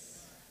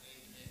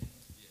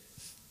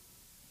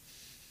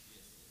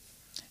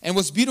 And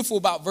what's beautiful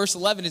about verse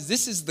 11 is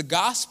this is the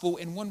gospel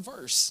in one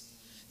verse.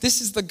 This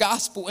is the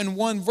gospel in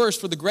one verse.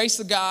 For the grace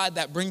of God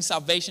that brings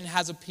salvation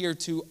has appeared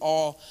to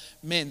all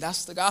men.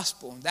 That's the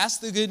gospel. That's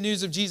the good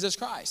news of Jesus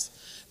Christ.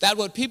 That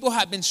what people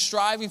have been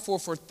striving for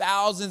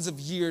thousands of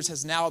years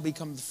has now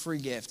become the free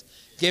gift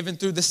given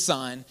through the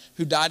Son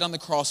who died on the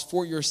cross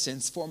for your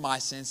sins, for my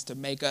sins, to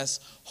make us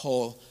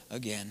whole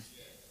again.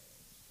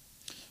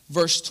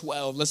 Verse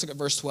 12, let's look at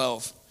verse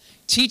 12.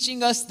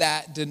 Teaching us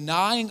that,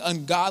 denying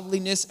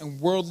ungodliness and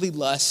worldly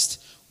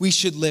lust, we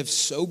should live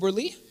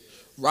soberly,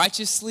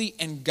 righteously,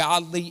 and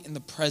godly in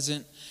the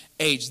present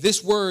age.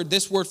 This word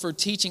for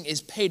teaching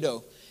is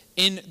pedo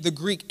in the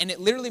Greek, and it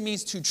literally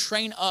means to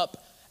train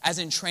up, as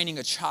in training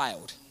a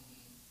child.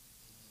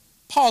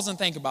 Pause and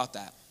think about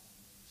that.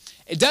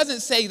 It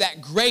doesn't say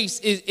that grace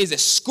is a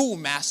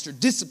schoolmaster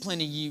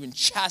disciplining you and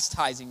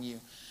chastising you.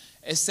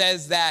 It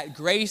says that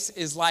grace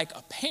is like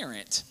a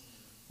parent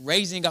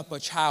raising up a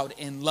child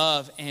in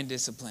love and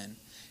discipline.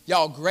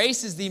 Y'all,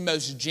 grace is the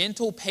most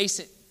gentle,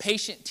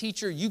 patient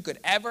teacher you could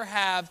ever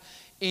have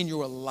in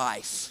your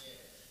life.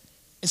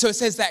 And so it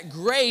says that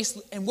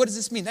grace, and what does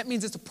this mean? That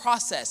means it's a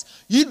process.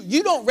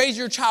 You don't raise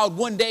your child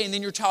one day and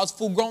then your child's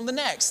full grown the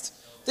next.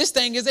 This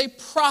thing is a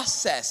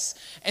process.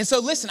 And so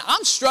listen,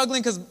 I'm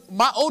struggling because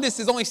my oldest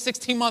is only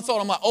 16 months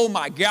old. I'm like, oh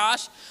my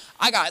gosh,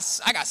 I got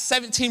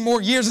 17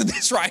 more years of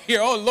this right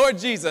here. Oh Lord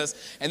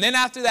Jesus. And then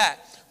after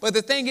that. But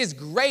the thing is,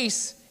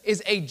 grace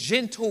is a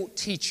gentle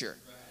teacher.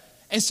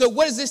 And so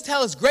what does this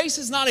tell us? Grace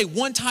is not a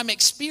one-time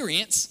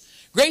experience.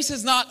 Grace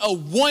is not a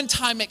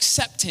one-time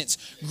acceptance.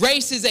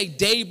 Grace is a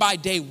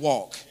day-by-day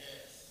walk.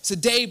 It's a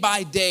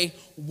day-by-day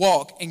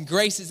walk. And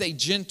grace is a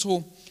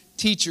gentle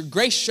teacher.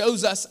 Grace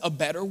shows us a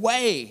better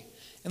way.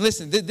 And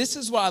listen, this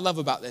is what I love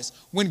about this.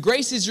 When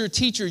grace is your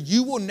teacher,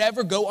 you will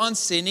never go on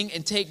sinning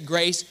and take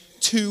grace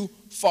too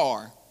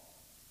far.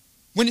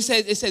 When it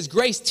says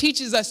grace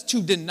teaches us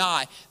to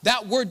deny.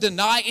 That word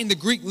deny in the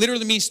Greek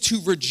literally means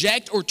to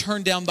reject or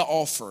turn down the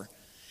offer.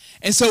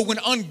 And so when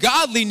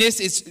ungodliness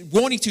is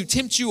wanting to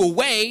tempt you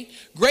away,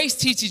 grace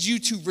teaches you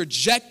to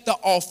reject the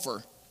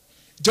offer.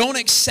 Don't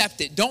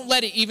accept it. Don't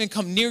let it even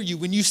come near you.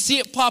 When you see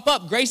it pop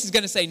up, grace is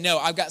going to say, no,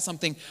 I've got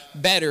something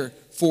better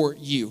for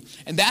you.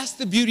 And that's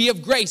the beauty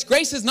of grace.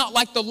 Grace is not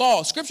like the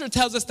law. Scripture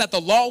tells us that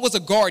the law was a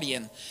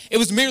guardian. It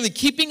was merely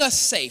keeping us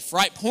safe,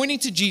 right? Pointing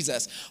to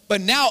Jesus.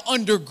 But now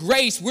under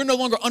grace, we're no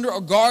longer under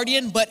a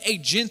guardian, but a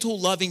gentle,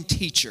 loving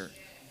teacher.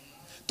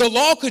 The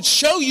law could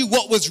show you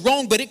what was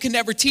wrong, but it could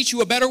never teach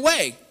you a better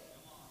way.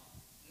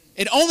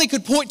 It only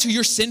could point to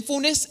your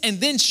sinfulness and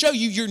then show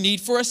you your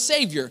need for a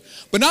Savior.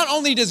 But not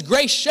only does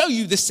grace show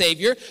you the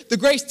Savior, the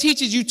grace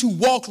teaches you to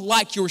walk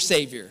like your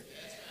Savior.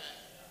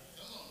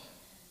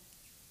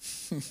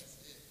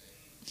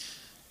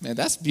 Man,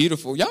 that's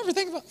beautiful. Y'all ever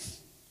think about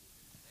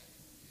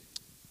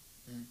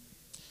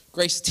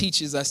grace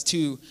teaches us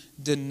to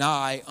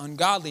deny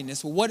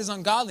ungodliness. Well, what is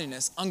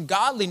ungodliness?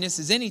 Ungodliness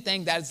is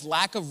anything that is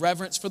lack of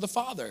reverence for the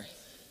Father.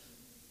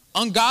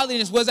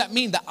 Ungodliness, what does that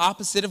mean? The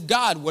opposite of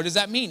God. What does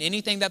that mean?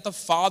 Anything that the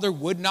Father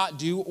would not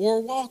do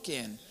or walk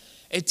in.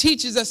 It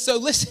teaches us, so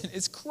listen,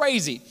 it's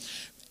crazy.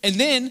 And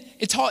then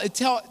it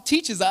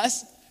teaches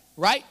us,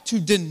 right, to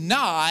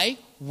deny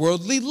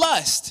worldly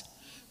lust.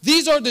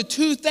 These are the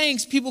two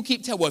things people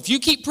keep telling. Well, if you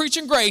keep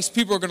preaching grace,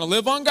 people are going to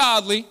live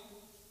ungodly,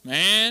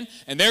 man,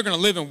 and they're going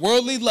to live in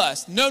worldly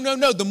lust. No.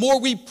 The more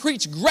we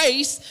preach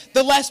grace,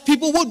 the less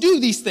people will do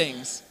these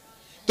things.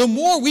 The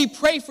more we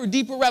pray for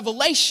deeper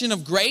revelation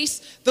of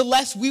grace, the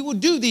less we will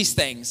do these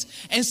things.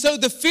 And so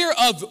the fear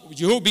of,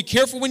 you'll be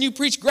careful when you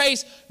preach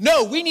grace.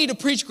 No, we need to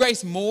preach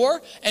grace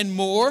more and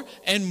more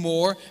and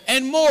more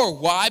and more.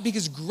 Why?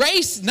 Because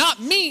grace,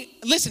 not me.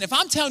 Listen, if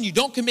I'm telling you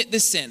don't commit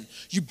this sin,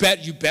 you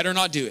better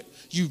not do it.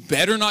 You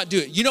better not do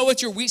it. You know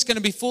what your week's going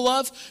to be full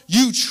of?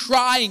 You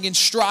trying and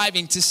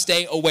striving to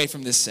stay away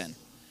from this sin.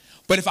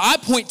 But if I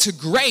point to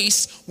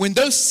grace, when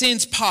those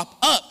sins pop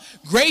up,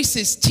 grace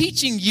is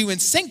teaching you and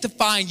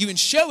sanctifying you and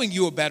showing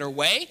you a better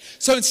way.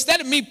 So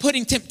instead of me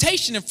putting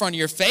temptation in front of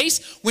your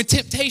face, when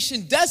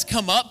temptation does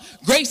come up,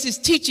 grace is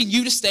teaching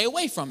you to stay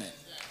away from it.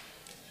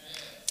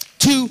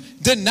 To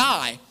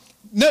deny.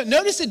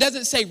 Notice it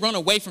doesn't say run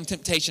away from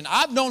temptation.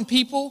 I've known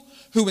people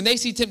who, when they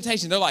see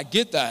temptation, they're like,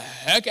 get the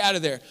heck out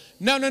of there.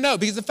 No.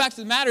 Because the fact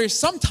of the matter is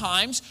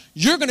sometimes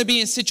you're going to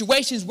be in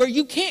situations where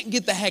you can't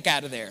get the heck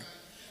out of there.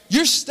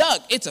 You're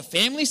stuck. It's a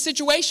family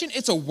situation.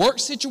 It's a work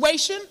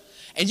situation.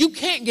 And you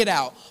can't get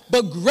out.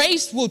 But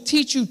grace will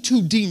teach you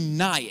to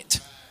deny it.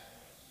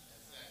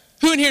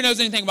 Who in here knows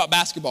anything about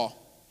basketball?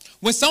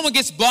 When someone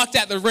gets blocked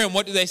at the rim,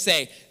 what do they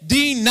say?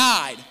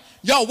 Denied.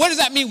 Y'all, what does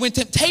that mean? When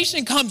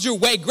temptation comes your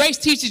way, grace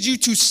teaches you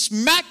to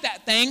smack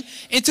that thing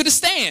into the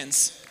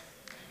stands.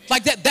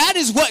 Like that. That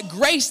is what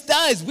grace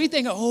does. We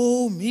think,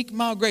 oh, meek,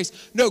 mild grace.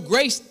 No,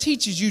 grace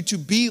teaches you to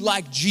be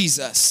like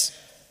Jesus.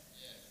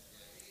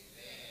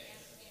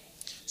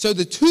 So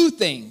the two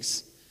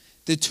things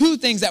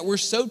that we're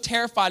so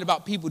terrified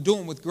about people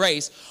doing with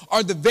grace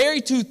are the very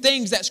two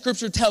things that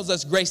Scripture tells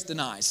us grace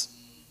denies.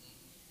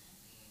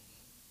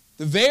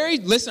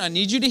 Listen, I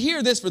need you to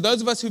hear this. For those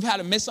of us who've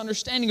had a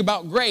misunderstanding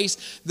about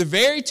grace, the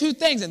very two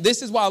things, and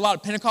this is why a lot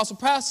of Pentecostal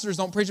pastors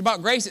don't preach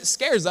about grace, it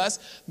scares us.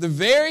 The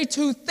very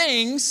two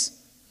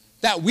things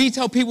that we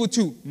tell people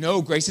to,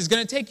 no, grace is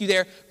going to take you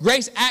there.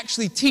 Grace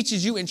actually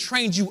teaches you and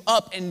trains you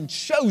up and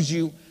shows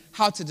you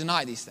how to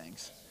deny these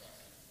things.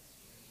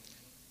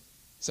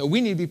 So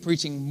we need to be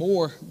preaching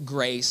more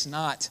grace,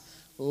 not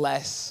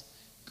less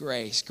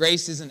grace.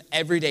 Grace is an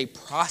everyday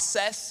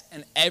process,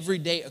 an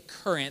everyday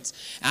occurrence.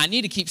 And I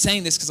need to keep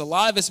saying this because a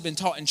lot of us have been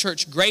taught in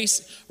church,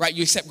 grace, right?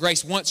 You accept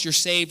grace once, you're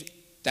saved,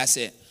 that's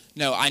it.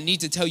 No, I need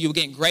to tell you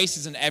again, grace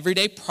is an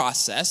everyday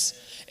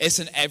process. It's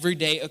an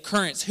everyday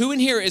occurrence. Who in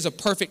here is a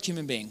perfect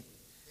human being?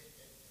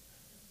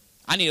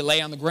 I need to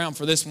lay on the ground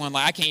for this one.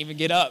 Like I can't even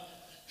get up.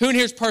 Who in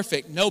here is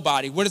perfect?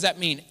 Nobody. What does that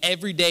mean?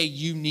 Every day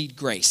you need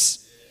grace.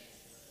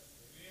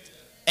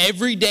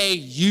 Every day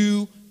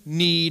you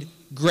need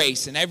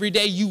grace. And every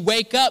day you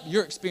wake up,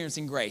 you're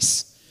experiencing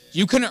grace.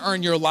 You couldn't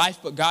earn your life,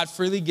 but God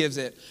freely gives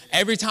it.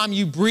 Every time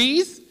you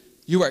breathe,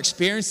 you are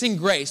experiencing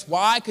grace.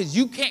 Why? Because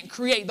you can't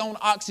create the own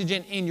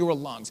oxygen in your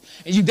lungs.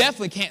 And you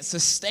definitely can't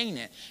sustain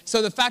it.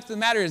 So the fact of the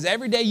matter is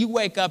every day you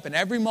wake up and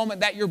every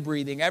moment that you're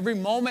breathing, every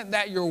moment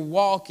that you're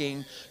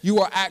walking, you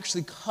are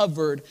actually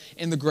covered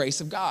in the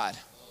grace of God.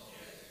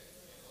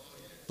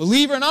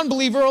 Believer and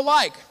unbeliever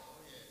alike.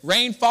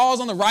 Rain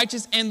falls on the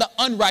righteous and the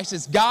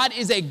unrighteous. God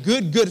is a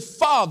good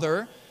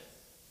Father.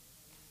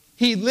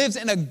 He lives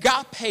in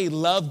agape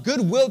love,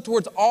 goodwill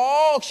towards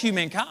all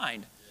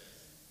humankind.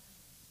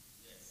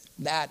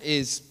 That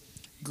is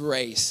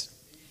grace.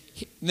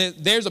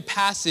 there's a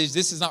passage,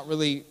 this is not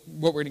really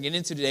what we're going to get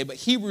into today, but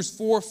Hebrews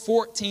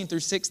 4:14 through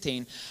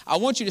 16. I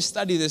want you to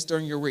study this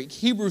during your week.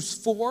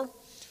 Hebrews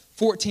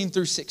 4:14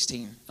 through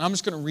 16. And I'm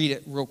just going to read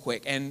it real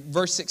quick. And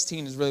verse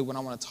 16 is really what I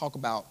want to talk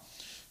about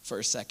for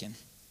a second.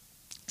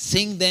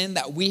 Seeing then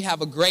that we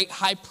have a great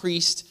high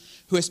priest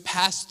who has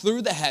passed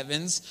through the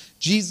heavens,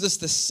 Jesus,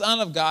 the Son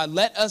of God,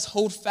 let us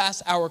hold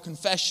fast our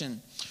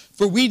confession.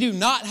 For we do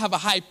not have a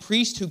high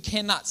priest who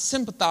cannot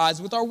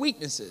sympathize with our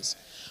weaknesses,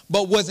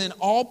 but was in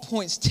all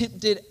points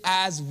tempted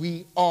as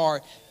we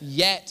are,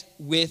 yet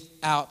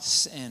without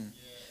sin.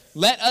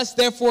 Let us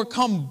therefore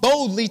come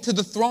boldly to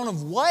the throne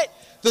of what?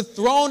 The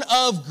throne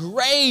of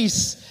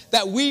grace,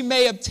 that we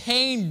may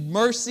obtain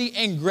mercy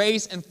and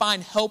grace and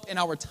find help in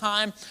our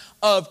time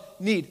of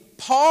need.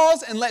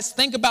 Pause and let's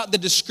think about the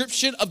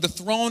description of the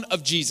throne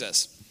of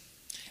Jesus.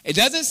 It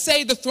doesn't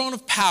say the throne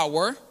of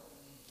power,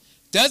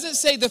 doesn't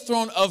say the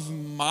throne of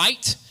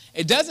might,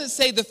 it doesn't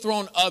say the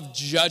throne of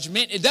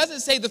judgment, it doesn't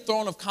say the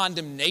throne of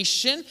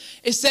condemnation,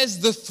 it says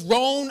the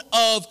throne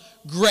of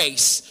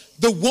grace.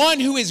 The one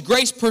who is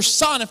grace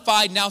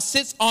personified now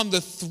sits on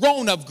the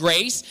throne of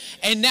grace.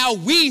 And now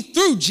we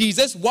through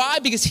Jesus, why?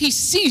 Because he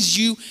sees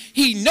you,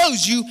 he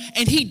knows you,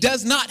 and he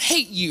does not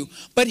hate you.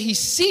 But he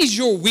sees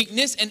your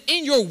weakness, and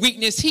in your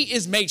weakness he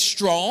is made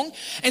strong.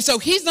 And so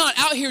he's not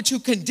out here to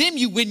condemn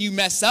you when you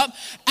mess up.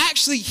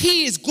 Actually,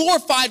 he is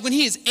glorified when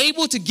he is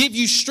able to give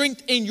you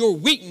strength in your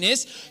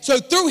weakness. So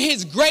through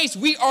his grace,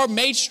 we are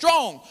made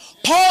strong.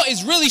 Paul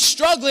is really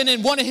struggling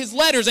in one of his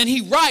letters, and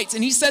he writes,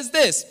 and he says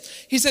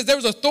this. He says, there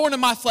was a thorn in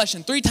my flesh,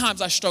 and 3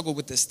 times I struggled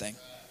with this thing.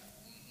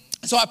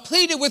 So I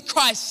pleaded with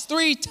Christ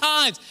 3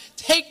 times,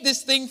 take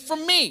this thing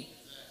from me.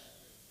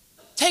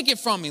 Take it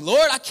from me,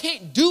 Lord. I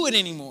can't do it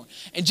anymore.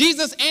 And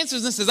Jesus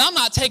answers and says, I'm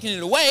not taking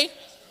it away.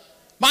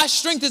 My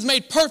strength is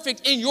made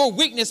perfect in your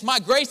weakness. My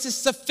grace is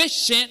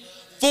sufficient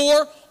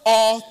for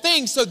all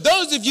things. So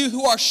those of you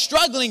who are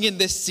struggling in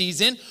this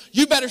season,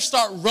 you better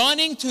start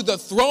running to the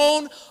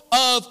throne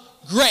of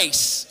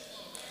grace.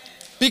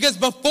 Because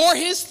before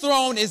his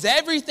throne is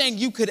everything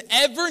you could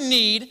ever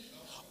need.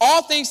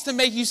 All things to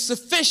make you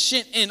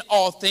sufficient in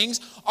all things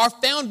are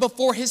found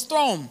before his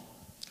throne.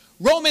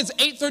 Romans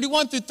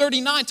 8:31 through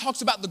 39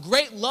 talks about the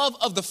great love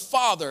of the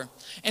Father.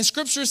 And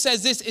scripture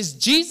says this, is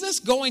Jesus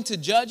going to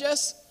judge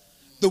us?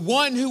 The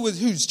one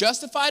who's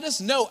justified us?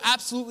 No,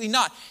 absolutely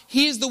not.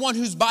 He is the one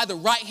who's by the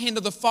right hand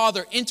of the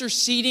Father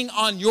interceding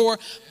on your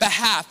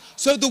behalf.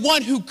 So the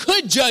one who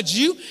could judge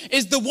you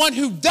is the one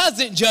who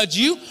doesn't judge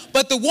you,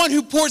 but the one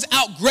who pours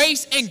out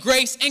grace and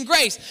grace and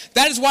grace.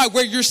 That is why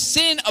where your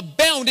sin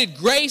abounded,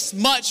 grace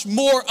much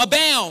more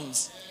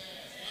abounds.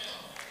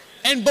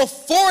 And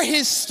before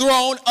his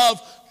throne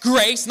of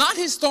grace, not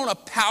his throne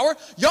of power.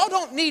 Y'all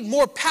don't need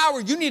more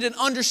power. You need an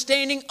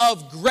understanding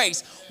of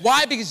grace.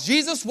 Why? Because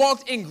Jesus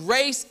walked in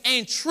grace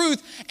and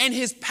truth, and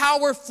his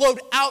power flowed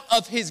out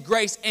of his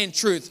grace and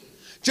truth.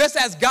 Just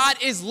as God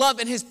is love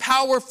and his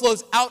power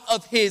flows out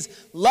of his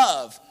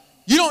love.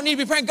 You don't need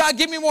to be praying, God,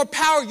 give me more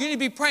power. You need to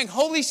be praying,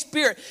 Holy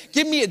Spirit,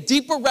 give me a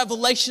deeper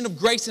revelation of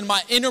grace in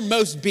my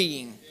innermost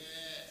being.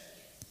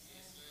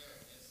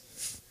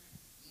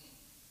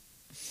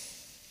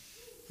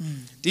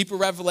 Deeper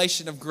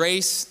revelation of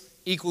grace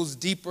equals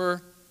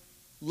deeper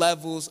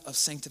levels of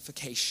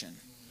sanctification.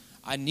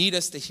 I need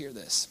us to hear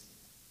this.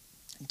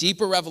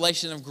 Deeper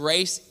revelation of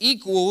grace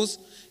equals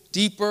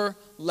deeper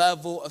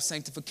level of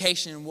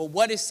sanctification. Well,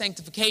 what is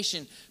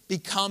sanctification?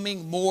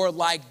 Becoming more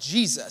like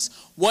Jesus.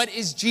 What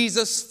is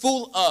Jesus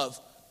full of?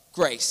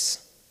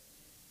 Grace.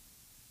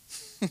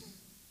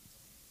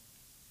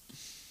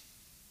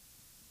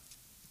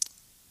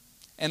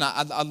 And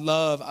I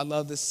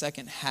love the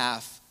second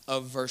half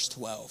of verse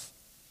 12.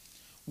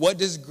 What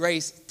does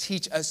grace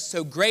teach us?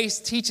 So grace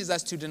teaches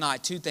us to deny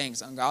 2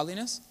 things,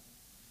 ungodliness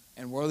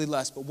and worldly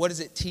lust. But what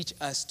does it teach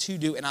us to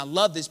do? And I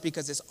love this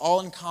because it's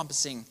all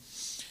encompassing.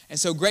 And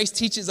so grace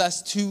teaches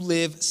us to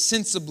live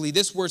sensibly.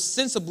 This word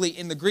sensibly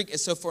in the Greek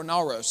is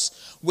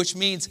sophronaros, which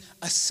means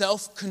a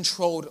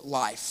self-controlled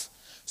life.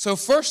 So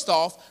first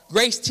off,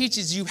 grace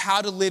teaches you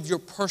how to live your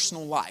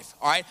personal life,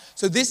 all right?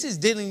 So this is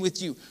dealing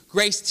with you.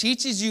 Grace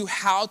teaches you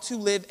how to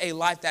live a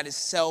life that is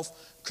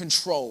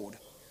self-controlled.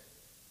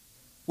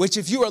 Which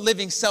if you are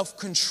living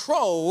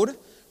self-controlled,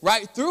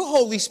 right, through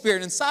Holy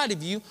Spirit inside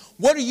of you,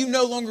 what are you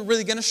no longer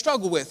really going to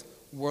struggle with?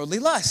 Worldly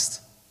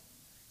lust.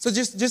 So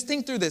just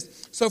think through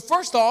this. So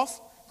first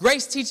off,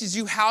 grace teaches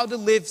you how to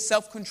live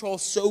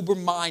self-controlled,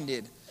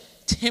 sober-minded,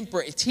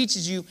 temperate. It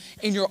teaches you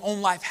in your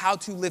own life how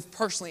to live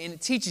personally, and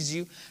it teaches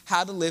you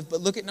how to live.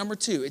 But look at number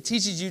 2. It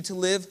teaches you to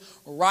live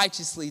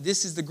righteously.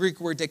 This is the Greek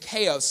word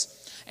dikaios.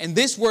 And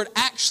this word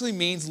actually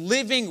means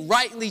living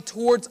rightly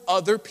towards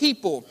other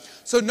people.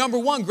 So number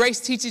 1, grace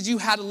teaches you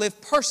how to live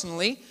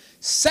personally.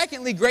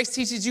 Secondly, grace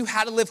teaches you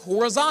how to live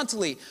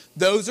horizontally,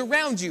 those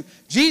around you.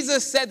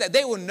 Jesus said that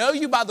they will know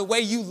you by the way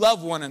you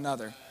love one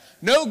another.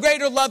 No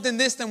greater love than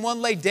this, than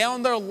one lay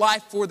down their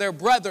life for their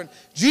brethren.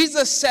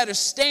 Jesus set a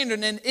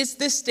standard, and it's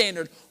this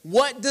standard.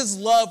 What does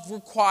love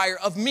require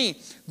of me?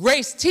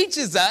 Grace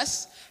teaches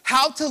us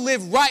how to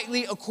live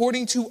rightly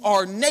according to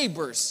our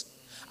neighbors.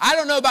 I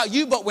don't know about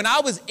you, but when I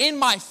was in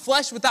my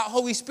flesh without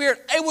Holy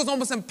Spirit, it was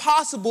almost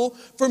impossible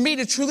for me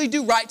to truly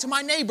do right to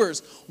my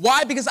neighbors.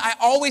 Why? Because I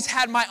always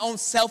had my own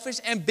selfish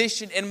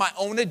ambition and my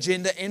own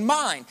agenda in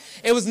mind.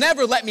 It was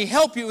never let me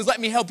help you. It was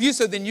let me help you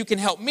so then you can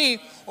help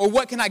me, or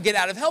what can I get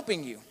out of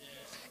helping you?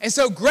 And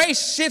so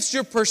grace shifts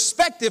your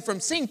perspective from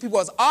seeing people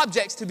as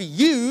objects to be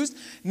used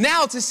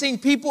now to seeing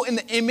people in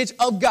the image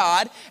of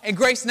God. And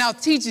grace now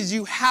teaches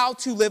you how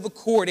to live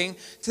according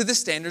to the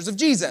standards of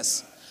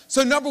Jesus.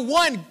 So number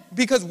one,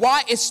 because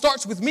why? It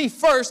starts with me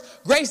first.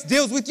 Grace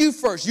deals with you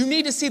first. You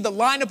need to see the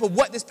lineup of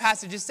what this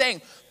passage is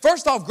saying.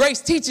 First off,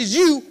 grace teaches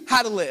you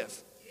how to live.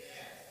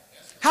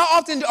 How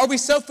often are we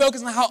so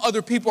focused on how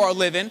other people are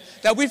living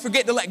that we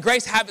forget to let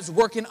grace have its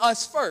work in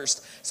us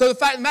first? So the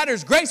fact of the matter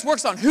is, grace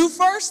works on who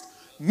first?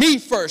 Me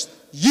first.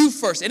 You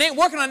first. It ain't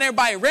working on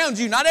everybody around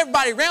you. Not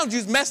everybody around you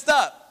is messed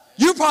up.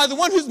 You're probably the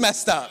one who's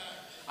messed up.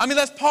 I mean,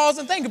 let's pause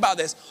and think about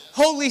this.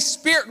 Holy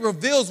Spirit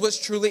reveals what's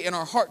truly in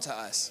our heart to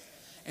us.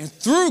 And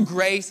through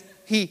grace,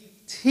 he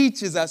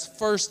teaches us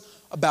first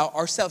about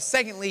ourselves.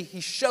 Secondly,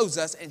 he shows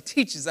us and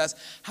teaches us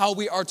how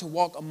we are to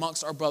walk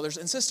amongst our brothers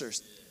and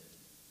sisters.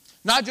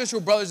 Not just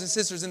your brothers and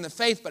sisters in the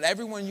faith, but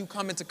everyone you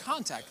come into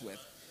contact with.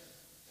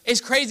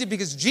 It's crazy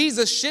because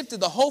Jesus shifted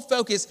the whole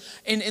focus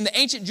in the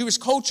ancient Jewish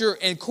culture,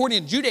 and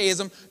according to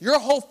Judaism, your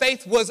whole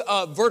faith was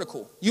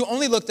vertical. You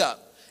only looked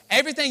up.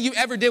 Everything you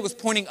ever did was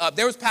pointing up.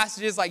 There was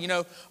passages like,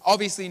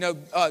 obviously,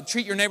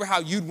 treat your neighbor how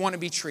you'd want to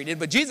be treated.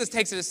 But Jesus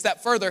takes it a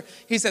step further.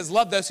 He says,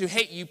 love those who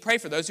hate you, pray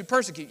for those who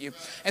persecute you.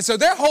 And so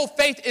their whole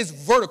faith is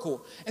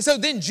vertical. And so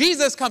then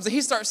Jesus comes and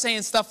he starts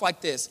saying stuff like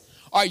this.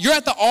 All right, you're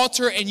at the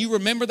altar and you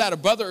remember that a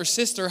brother or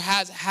sister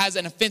has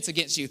an offense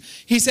against you.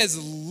 He says,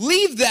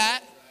 leave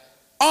that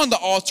on the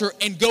altar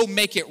and go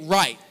make it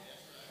right.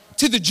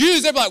 To the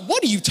Jews, they're like,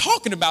 what are you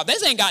talking about?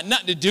 This ain't got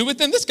nothing to do with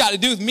them. This got to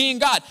do with me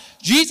and God.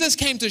 Jesus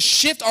came to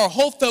shift our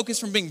whole focus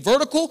from being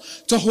vertical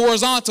to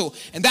horizontal.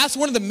 And that's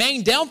one of the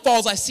main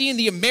downfalls I see in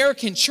the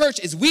American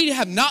church is we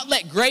have not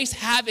let grace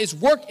have its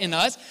work in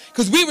us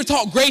because we were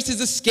taught grace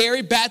is a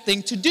scary, bad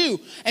thing to do.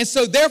 And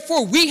so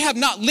therefore, we have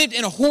not lived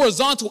in a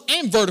horizontal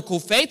and vertical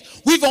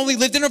faith. We've only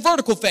lived in a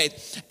vertical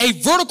faith. A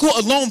vertical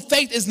alone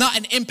faith is not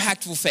an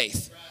impactful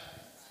faith.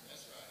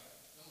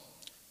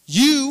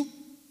 You,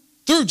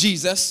 through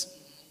Jesus,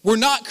 were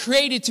not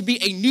created to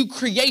be a new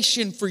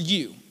creation for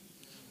you.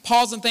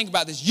 Pause and think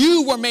about this.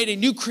 You were made a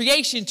new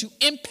creation to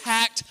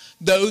impact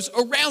those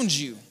around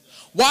you.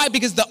 Why?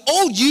 Because the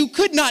old you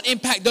could not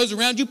impact those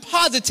around you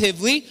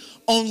positively,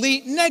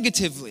 only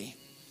negatively.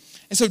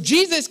 And so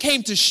Jesus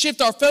came to shift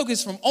our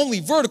focus from only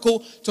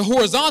vertical to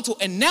horizontal,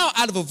 and now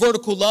out of a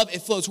vertical love,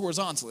 it flows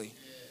horizontally.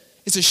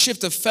 It's a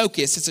shift of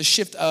focus. It's a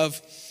shift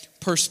of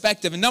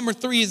perspective. And number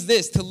three is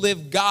this, to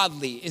live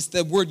godly. It's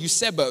the word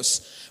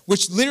eusebos,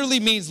 which literally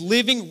means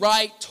living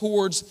right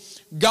towards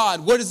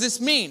God. What does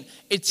this mean?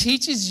 It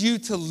teaches you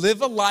to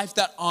live a life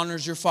that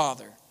honors your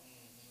Father.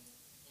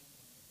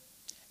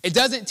 It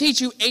doesn't teach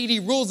you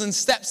 80 rules and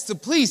steps to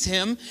please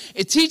him.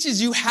 It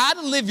teaches you how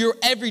to live your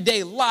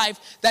everyday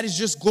life that is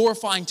just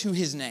glorifying to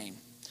his name.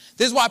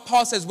 This is why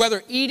Paul says,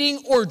 whether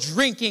eating or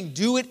drinking,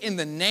 do it in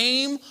the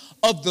name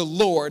of the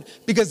Lord,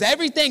 because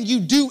everything you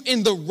do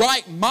in the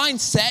right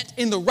mindset,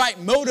 in the right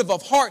motive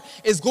of heart,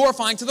 is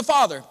glorifying to the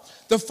Father.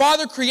 The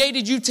Father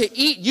created you to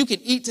eat, you can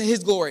eat to his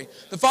glory.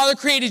 The Father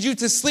created you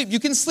to sleep,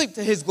 you can sleep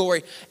to his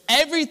glory.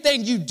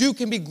 Everything you do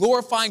can be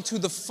glorifying to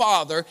the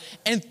Father,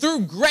 and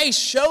through grace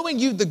showing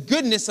you the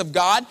goodness of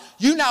God,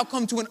 you now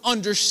come to an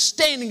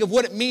understanding of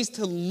what it means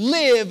to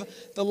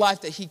live the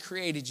life that he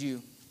created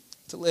you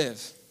to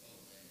live.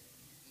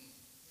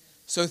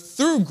 So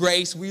through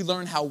grace, we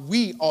learn how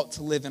we ought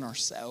to live in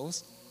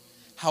ourselves,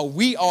 how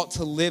we ought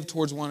to live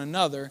towards one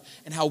another,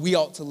 and how we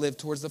ought to live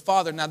towards the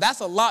Father. Now, that's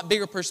a lot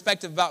bigger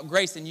perspective about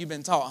grace than you've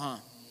been taught, huh?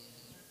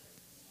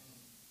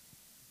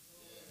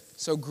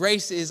 So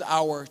grace is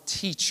our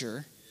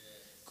teacher.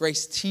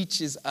 Grace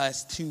teaches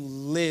us to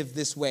live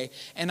this way.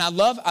 And I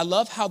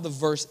love how the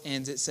verse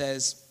ends. It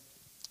says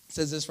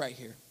this right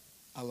here.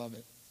 I love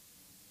it.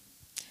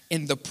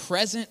 In the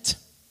present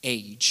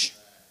age.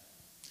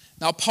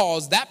 Now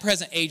pause, that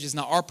present age is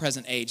not our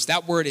present age.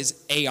 That word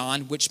is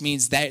aeon, which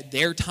means that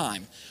their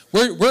time.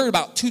 We're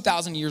about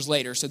 2,000 years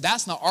later, so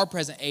that's not our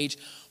present age.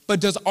 But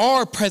does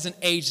our present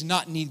age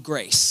not need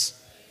grace?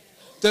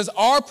 Does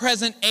our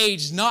present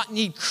age not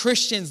need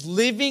Christians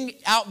living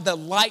out the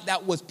light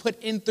that was put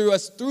in through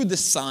us through the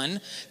Son,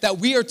 that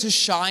we are to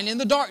shine in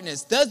the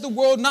darkness? Does the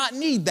world not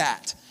need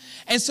that?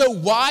 And so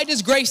why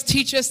does grace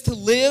teach us to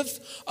live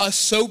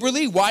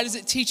soberly? Why does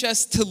it teach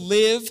us to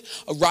live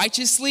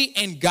righteously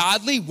and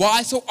godly?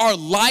 Why? So our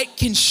light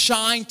can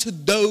shine to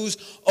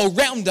those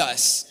around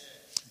us.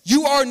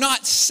 You are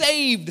not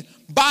saved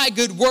by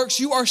good works.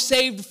 You are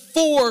saved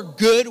for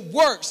good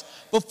works.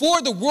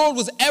 Before the world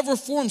was ever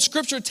formed,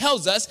 Scripture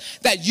tells us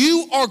that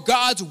you are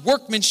God's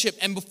workmanship.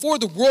 And before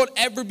the world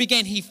ever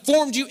began, he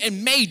formed you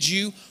and made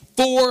you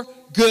for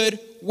good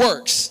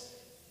works.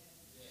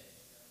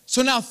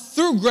 So now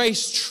through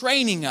grace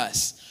training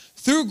us,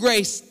 Through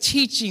grace,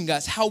 teaching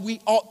us how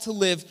we ought to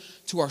live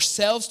to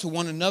ourselves, to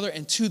one another,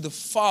 and to the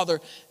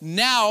Father.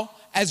 Now,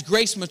 as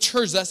grace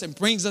matures us and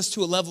brings us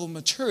to a level of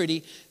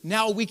maturity,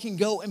 now we can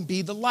go and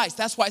be the lights.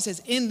 That's why it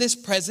says in this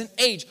present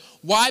age.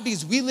 Why?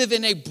 Because we live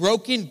in a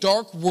broken,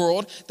 dark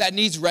world that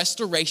needs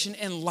restoration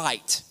and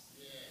light.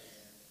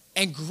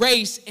 And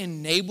grace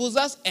enables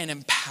us and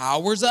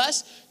empowers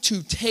us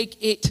to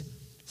take it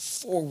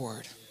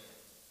forward.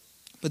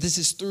 But this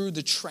is through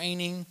the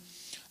training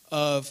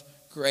of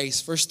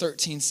grace. Verse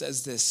 13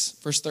 says this.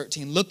 Verse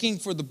 13, looking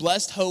for the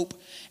blessed hope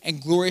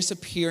and glorious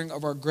appearing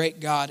of our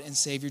great God and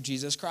Savior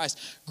Jesus Christ.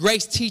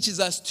 Grace teaches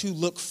us to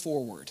look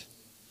forward.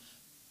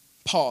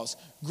 Pause.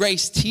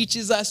 Grace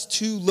teaches us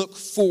to look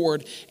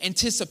forward.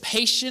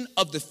 Anticipation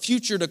of the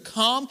future to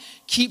come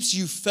keeps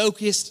you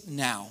focused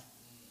now.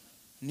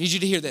 I need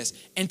you to hear this.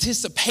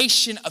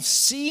 Anticipation of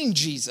seeing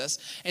Jesus,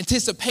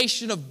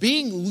 anticipation of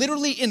being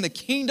literally in the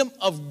kingdom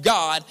of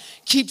God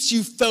keeps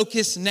you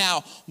focused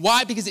now.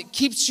 Why? Because it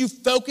keeps you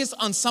focused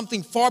on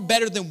something far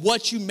better than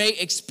what you may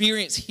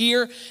experience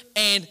here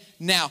and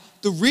now.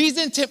 The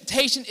reason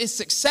temptation is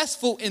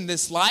successful in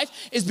this life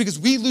is because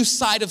we lose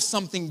sight of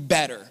something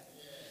better.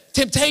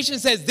 Temptation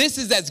says this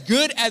is as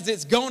good as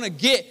it's going to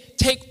get.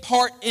 Take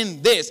part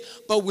in this.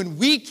 But when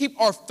we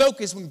keep our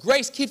focus, when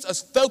grace keeps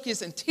us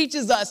focused and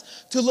teaches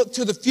us to look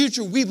to the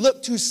future, we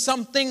look to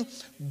something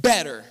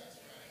better.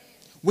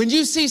 When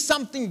you see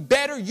something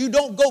better, you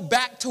don't go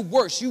back to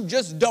worse. You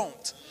just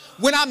don't.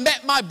 When I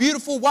met my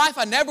beautiful wife,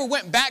 I never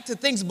went back to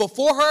things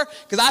before her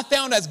because I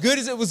found as good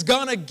as it was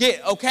going to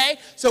get, okay?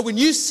 So when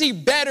you see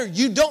better,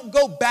 you don't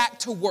go back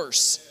to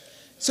worse.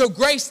 So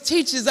grace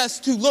teaches us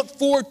to look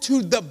forward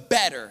to the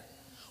better.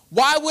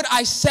 Why would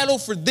I settle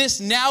for this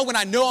now when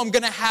I know I'm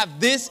going to have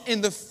this in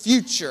the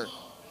future?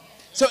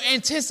 So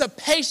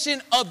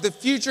anticipation of the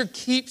future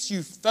keeps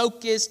you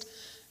focused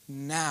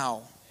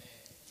now.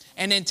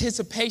 And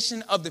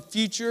anticipation of the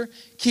future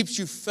keeps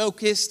you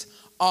focused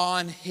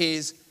on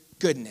His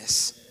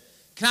goodness.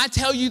 Can I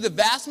tell you the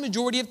vast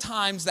majority of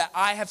times that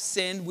I have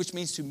sinned, which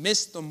means to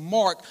miss the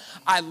mark,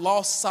 I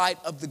lost sight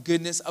of the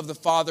goodness of the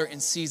Father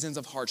in seasons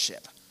of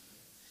hardship.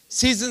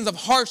 Seasons of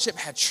hardship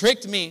had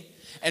tricked me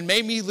and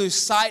made me lose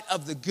sight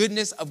of the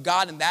goodness of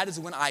God, and that is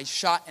when I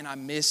shot and I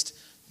missed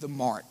the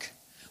mark.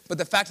 But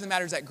the fact of the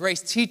matter is that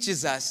grace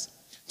teaches us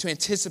to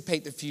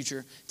anticipate the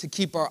future, to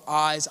keep our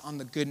eyes on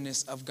the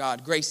goodness of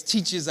God. Grace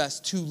teaches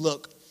us to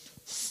look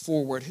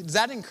forward. Does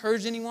that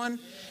encourage anyone?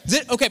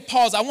 Okay,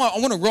 pause. I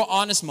want a real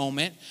honest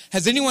moment.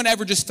 Has anyone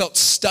ever just felt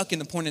stuck in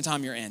the point in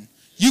time you're in?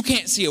 You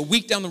can't see a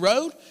week down the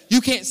road. You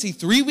can't see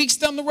 3 weeks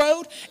down the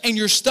road. And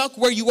you're stuck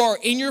where you are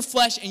in your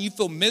flesh and you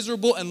feel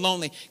miserable and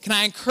lonely. Can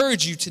I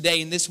encourage you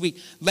today and this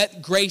week,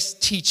 let grace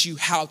teach you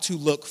how to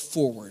look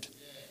forward.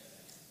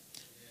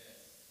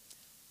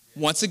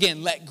 Once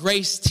again, let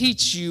grace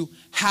teach you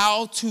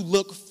how to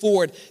look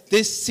forward.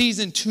 This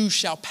season too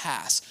shall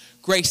pass.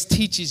 Grace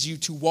teaches you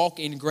to walk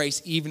in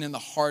grace even in the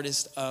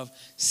hardest of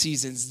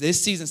seasons.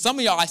 This season, some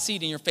of y'all, I see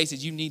it in your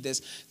faces, you need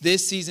this.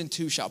 This season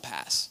too shall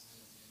pass.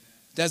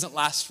 Doesn't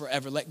last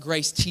forever. Let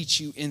grace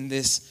teach you in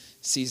this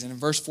season. In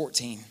verse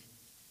 14,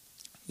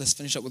 let's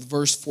finish up with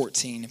verse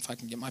 14 if I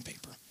can get my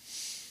paper.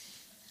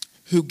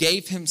 Who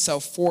gave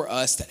himself for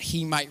us that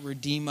he might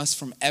redeem us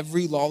from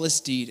every lawless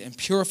deed and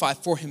purify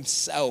for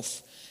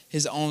himself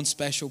his own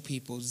special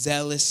people,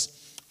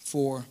 zealous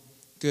for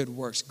good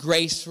works.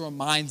 Grace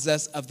reminds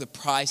us of the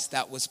price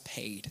that was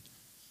paid.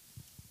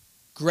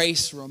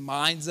 Grace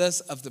reminds us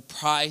of the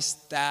price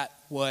that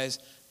was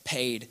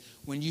paid.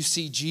 When you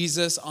see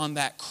Jesus on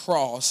that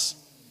cross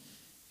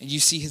and you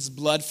see his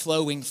blood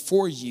flowing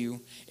for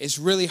you, it's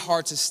really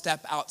hard to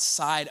step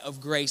outside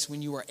of grace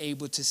when you are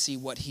able to see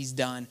what he's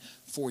done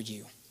for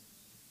you.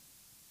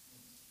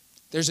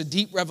 There's a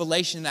deep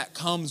revelation that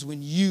comes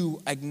when you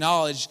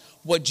acknowledge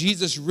what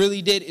Jesus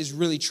really did is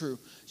really true.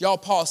 Y'all,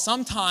 pause.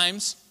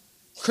 Sometimes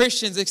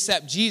Christians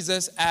accept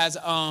Jesus as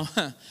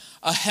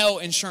a hell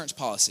insurance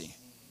policy.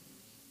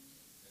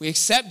 We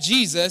accept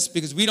Jesus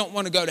because we don't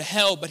want to go to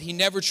hell, but he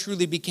never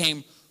truly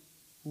became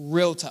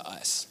real to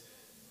us.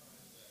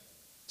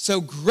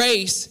 So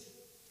grace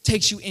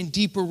takes you in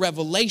deeper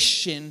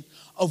revelation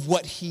of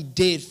what he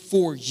did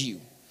for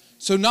you.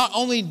 So not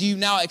only do you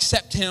now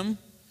accept him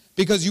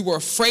because you were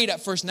afraid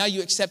at first, now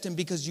you accept him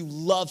because you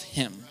love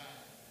him.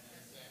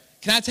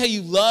 Can I tell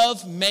you,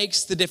 love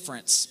makes the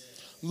difference.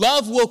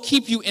 Love will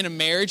keep you in a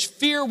marriage.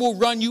 Fear will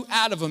run you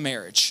out of a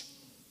marriage.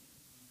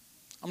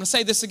 I'm going to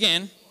say this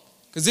again,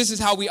 because this is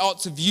how we ought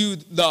to view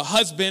the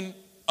husband,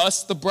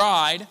 us the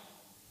bride.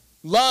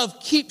 Love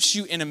keeps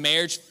you in a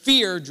marriage.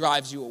 Fear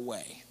drives you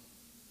away.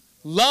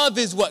 Love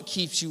is what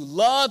keeps you.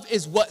 Love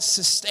is what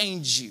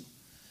sustains you.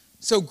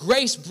 So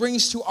grace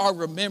brings to our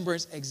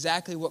remembrance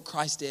exactly what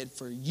Christ did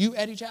for you,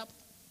 Eddie Chapel,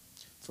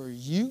 for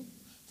you,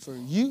 for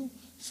you,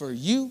 for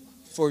you,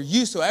 for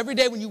you. So every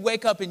day when you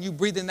wake up and you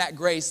breathe in that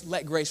grace,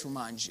 let grace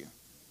remind you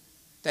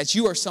that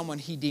you are someone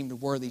he deemed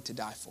worthy to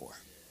die for.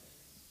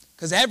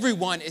 Because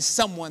everyone is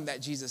someone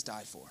that Jesus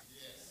died for.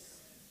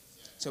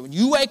 So when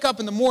you wake up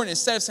in the morning,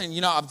 instead of saying,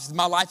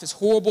 my life is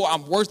horrible,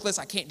 I'm worthless,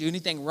 I can't do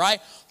anything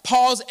right,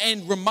 pause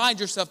and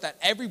remind yourself that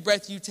every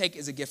breath you take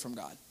is a gift from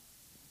God.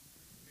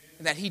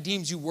 And that he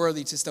deems you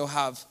worthy to still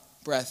have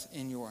breath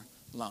in your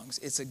lungs.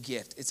 It's a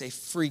gift. It's a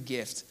free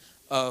gift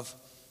of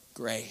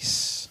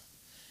grace.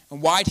 And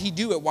why did he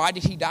do it? Why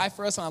did he die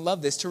for us? And I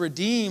love this. To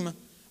redeem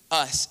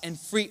us and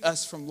free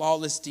us from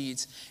lawless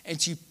deeds and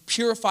to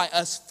purify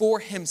us for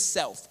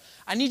himself.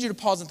 I need you to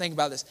pause and think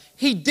about this.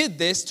 He did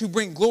this to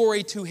bring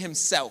glory to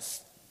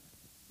himself.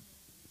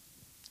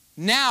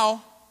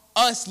 Now,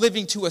 us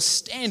living to a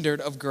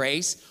standard of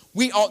grace,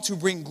 we ought to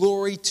bring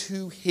glory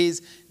to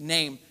his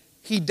name.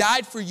 He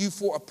died for you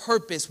for a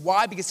purpose.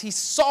 Why? Because he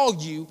saw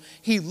you,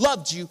 he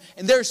loved you,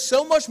 and there's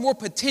so much more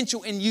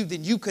potential in you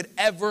than you could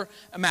ever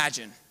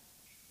imagine.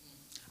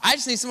 I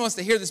just need some of us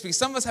to hear this because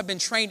some of us have been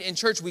trained in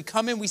church. We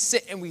come in, we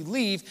sit, and we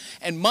leave.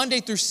 And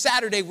Monday through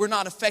Saturday, we're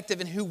not effective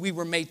in who we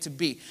were made to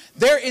be.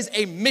 There is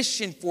a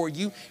mission for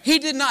you. He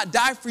did not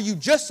die for you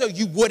just so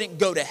you wouldn't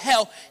go to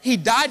hell. He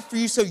died for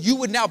you so you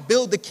would now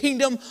build the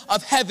kingdom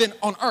of heaven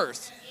on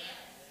earth.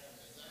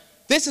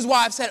 This is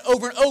why I've said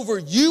over and over,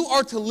 you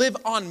are to live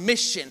on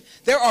mission.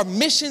 There are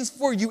missions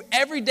for you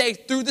every day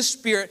through the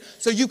Spirit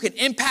so you can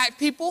impact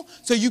people,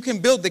 so you can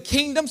build the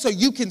kingdom, so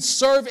you can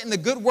serve in the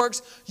good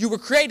works you were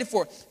created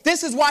for.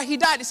 This is why he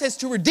died. It says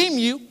to redeem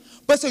you,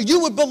 but so you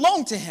would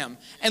belong to him.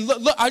 And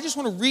look, I just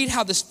want to read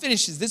how this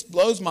finishes. This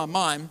blows my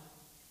mind.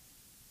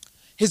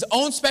 His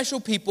own special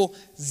people,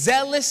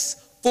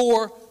 zealous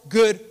for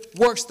good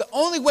works. The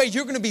only way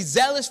you're going to be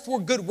zealous for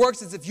good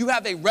works is if you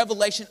have a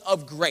revelation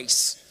of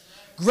grace.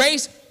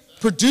 Grace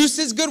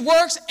produces good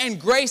works and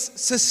grace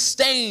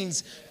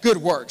sustains good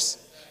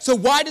works. So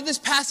why did this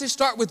passage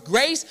start with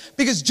grace?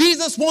 Because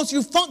Jesus wants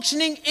you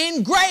functioning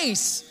in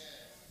grace.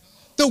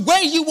 The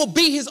way you will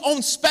be his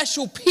own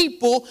special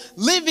people,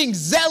 living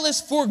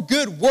zealous for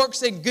good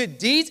works and good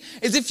deeds,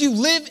 is if you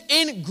live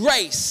in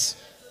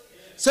grace.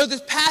 So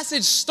this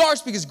passage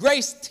starts because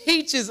grace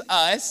teaches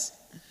us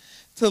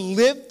to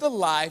live the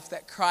life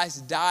that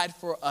Christ died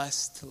for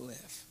us to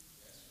live.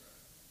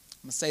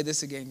 I'm going to say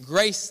this again.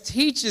 Grace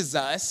teaches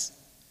us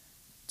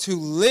to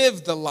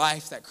live the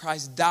life that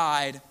Christ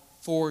died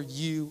for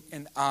you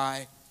and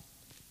I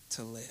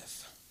to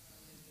live.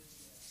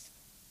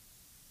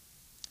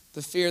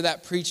 The fear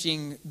that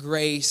preaching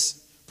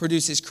grace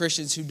produces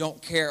Christians who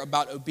don't care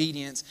about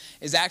obedience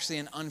is actually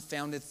an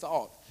unfounded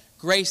thought.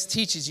 Grace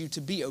teaches you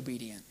to be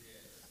obedient.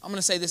 I'm going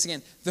to say this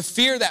again. The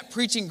fear that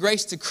preaching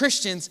grace to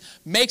Christians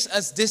makes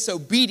us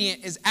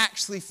disobedient is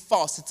actually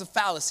false. It's a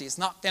fallacy. It's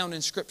not found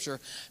in Scripture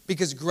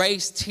because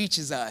grace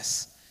teaches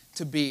us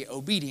to be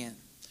obedient.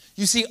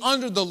 You see,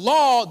 under the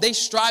law, they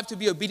strive to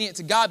be obedient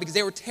to God because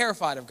they were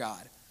terrified of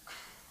God.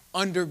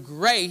 Under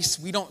grace,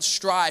 we don't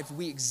strive.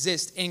 We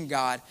exist in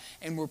God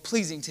and we're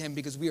pleasing to him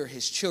because we are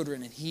his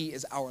children and he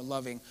is our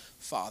loving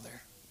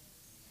Father.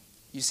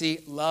 You see,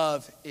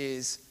 love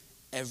is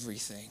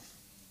everything.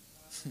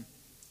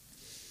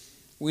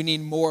 We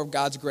need more of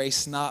God's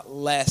grace, not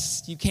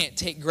less. You can't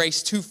take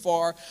grace too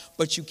far,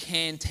 but you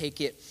can take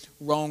it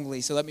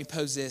wrongly. So let me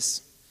pose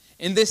this.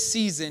 In this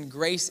season,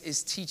 grace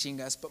is teaching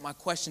us, but my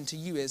question to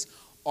you is,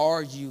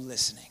 are you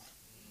listening?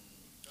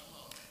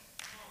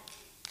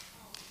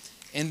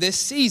 In this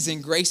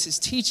season, grace is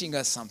teaching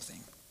us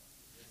something.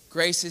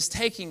 Grace is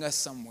taking us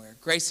somewhere.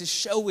 Grace is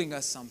showing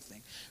us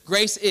something.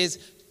 Grace is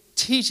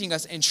teaching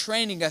us and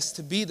training us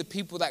to be the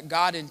people that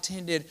God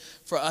intended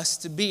for us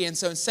to be. And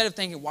so instead of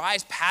thinking, why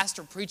is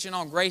pastor preaching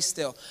on grace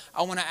still?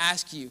 I want to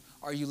ask you,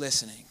 are you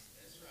listening?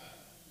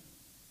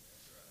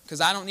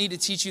 Because I don't need to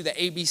teach you the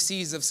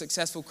ABCs of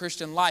successful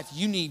Christian life.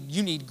 You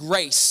need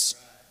grace.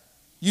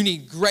 You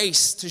need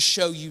grace to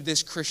show you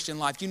this Christian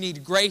life. You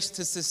need grace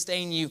to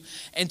sustain you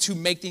and to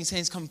make these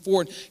things come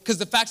forward. Because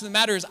the fact of the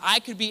matter is, I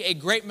could be a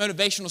great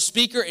motivational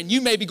speaker and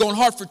you may be going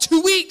hard for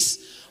 2 weeks,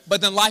 but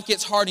then life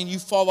gets hard and you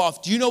fall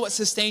off. Do you know what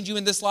sustained you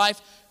in this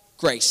life?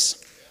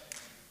 Grace.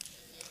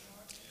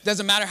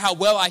 Doesn't matter how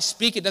well I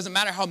speak. It doesn't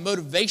matter how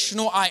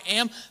motivational I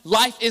am.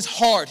 Life is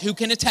hard. Who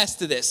can attest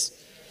to this?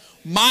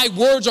 My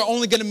words are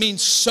only going to mean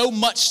so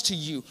much to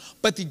you,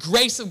 but the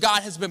grace of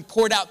God has been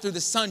poured out through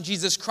the Son,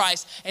 Jesus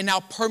Christ, and now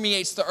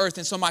permeates the earth.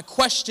 And so my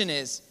question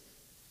is,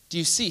 do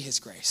you see his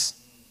grace?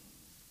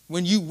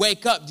 When you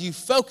wake up, do you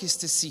focus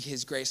to see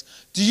his grace?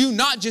 Do you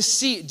not just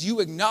see it? Do you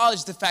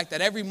acknowledge the fact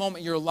that every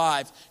moment you're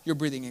alive, you're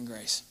breathing in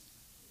grace?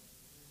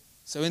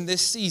 So in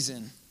this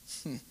season,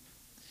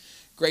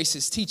 grace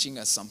is teaching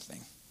us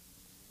something.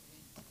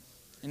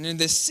 And in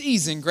this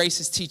season, grace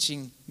is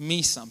teaching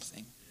me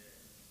something.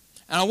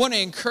 And I want to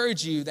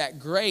encourage you that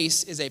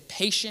grace is a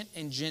patient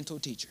and gentle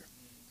teacher.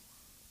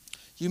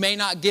 You may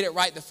not get it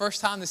right the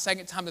first time, the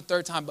second time, the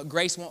third time, but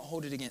grace won't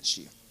hold it against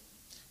you.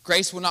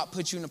 Grace will not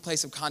put you in a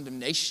place of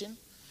condemnation.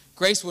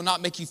 Grace will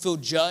not make you feel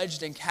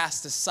judged and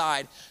cast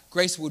aside.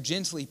 Grace will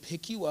gently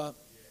pick you up,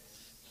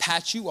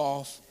 pat you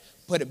off,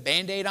 put a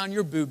Band-Aid on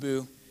your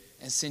boo-boo,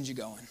 and send you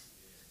going.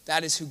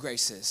 That is who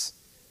grace is.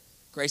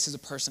 Grace is a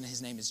person,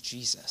 his name is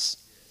Jesus.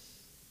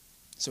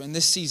 So in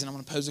this season, I'm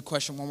going to pose a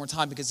question one more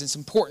time because it's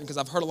important, because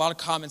I've heard a lot of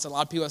comments, a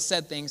lot of people have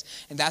said things,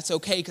 and that's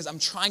okay because I'm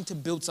trying to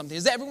build something.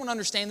 Does everyone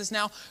understand this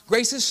now?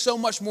 Grace is so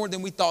much more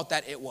than we thought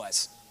that it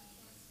was.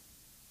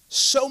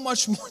 So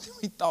much more than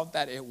we thought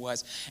that it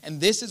was.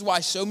 And this is why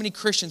so many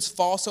Christians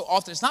fall so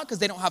often. It's not because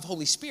they don't have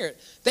Holy Spirit.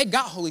 They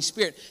got Holy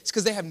Spirit. It's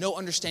because they have no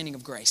understanding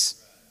of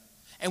grace.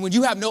 And when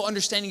you have no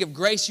understanding of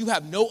grace, you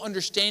have no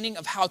understanding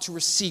of how to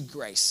receive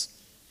grace.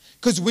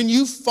 Because when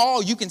you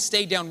fall, you can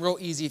stay down real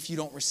easy if you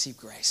don't receive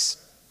grace.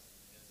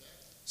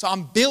 So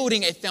I'm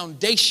building a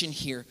foundation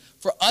here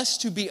for us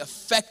to be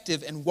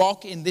effective and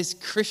walk in this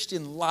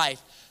Christian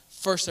life.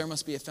 First, there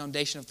must be a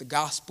foundation of the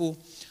gospel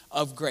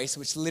of grace,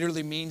 which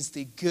literally means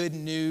the good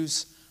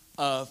news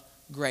of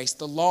grace.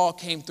 The law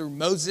came through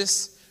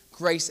Moses.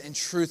 Grace and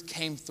truth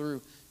came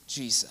through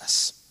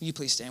Jesus. Will you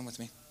please stand with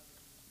me?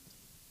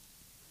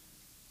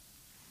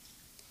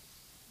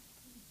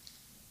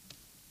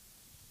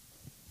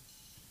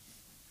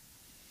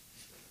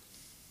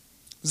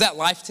 Was that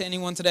life to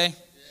anyone today?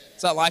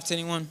 Is that life to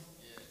anyone?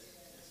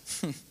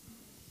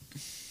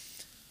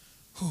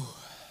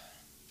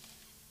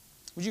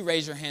 Would you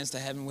raise your hands to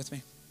heaven with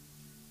me?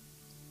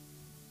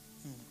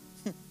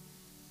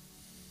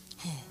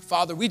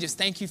 Father, we just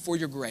thank you for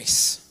your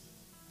grace.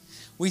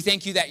 We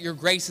thank you that your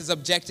grace is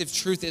objective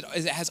truth. It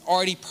has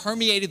already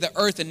permeated the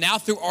earth, and now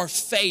through our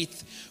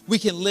faith, we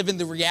can live in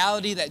the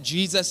reality that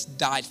Jesus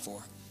died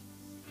for.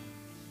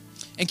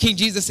 And King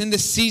Jesus, in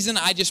this season,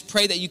 I just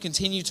pray that you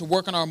continue to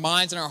work on our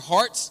minds and our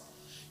hearts.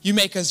 You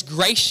make us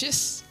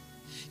gracious.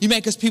 You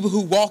make us people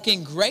who walk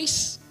in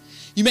grace.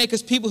 You make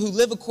us people who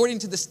live according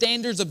to the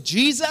standards of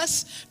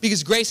Jesus,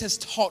 because grace has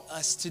taught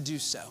us to do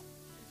so.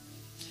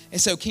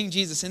 And so, King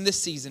Jesus, in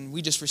this season,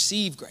 we just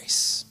receive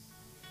grace.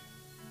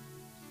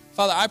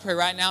 Father, I pray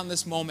right now in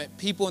this moment,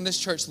 people in this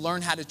church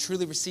learn how to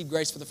truly receive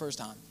grace for the first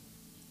time.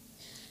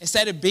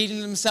 Instead of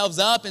beating themselves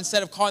up,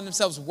 instead of calling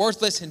themselves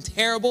worthless and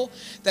terrible,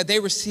 that they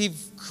receive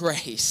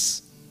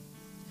grace.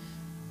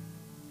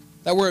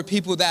 That we're a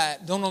people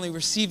that don't only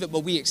receive it, but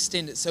we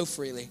extend it so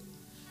freely.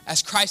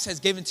 As Christ has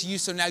given to you,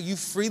 so now you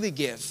freely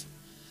give.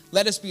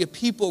 Let us be a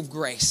people of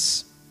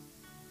grace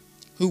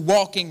who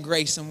walk in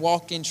grace and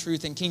walk in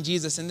truth. And King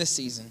Jesus, in this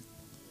season,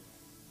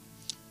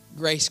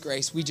 grace,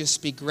 grace, we just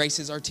speak grace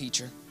as our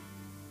teacher.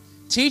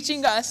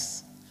 Teaching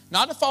us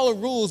not to follow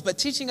rules, but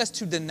teaching us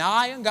to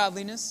deny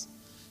ungodliness,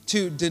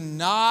 to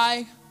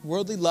deny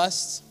worldly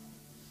lusts,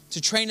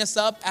 to train us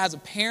up as a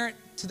parent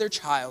to their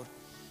child,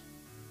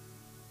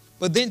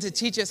 but then to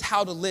teach us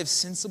how to live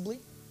sensibly,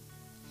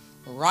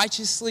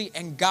 righteously,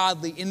 and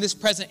godly in this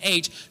present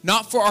age,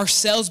 not for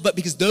ourselves, but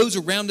because those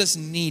around us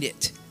need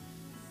it.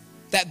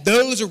 That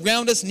those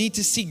around us need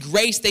to see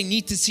grace. They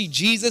need to see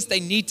Jesus. They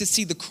need to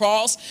see the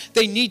cross.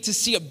 They need to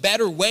see a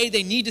better way.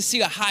 They need to see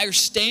a higher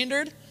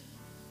standard.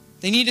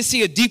 They need to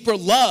see a deeper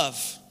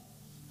love,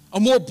 a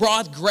more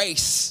broad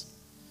grace,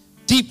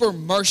 deeper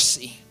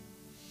mercy.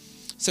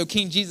 So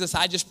King Jesus,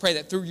 I just pray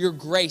that through your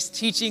grace,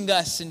 teaching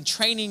us and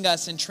training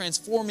us and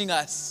transforming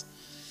us,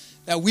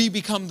 that we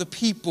become the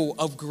people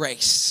of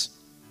grace,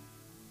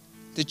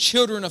 the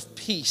children of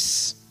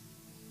peace,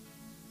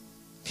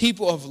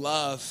 people of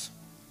love.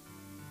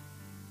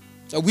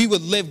 That we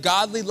would live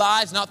godly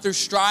lives, not through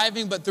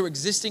striving, but through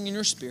existing in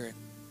your Spirit,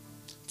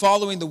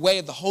 following the way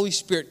of the Holy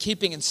Spirit,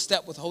 keeping in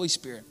step with the Holy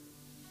Spirit.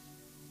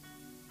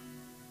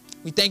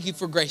 We thank you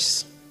for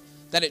grace,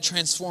 that it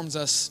transforms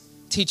us,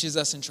 teaches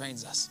us, and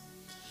trains us.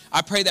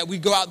 I pray that we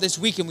go out this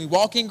week and we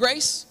walk in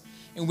grace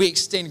and we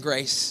extend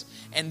grace.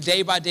 And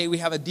day by day we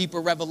have a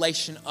deeper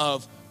revelation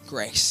of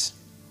grace.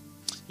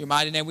 In your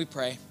mighty name we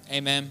pray.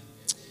 Amen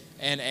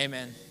and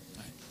amen.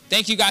 Right.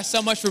 Thank you guys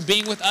so much for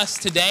being with us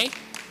today.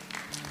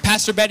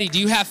 Pastor Betty, do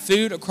you have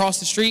food across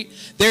the street?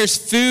 There's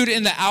food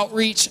in the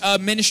outreach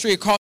ministry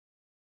across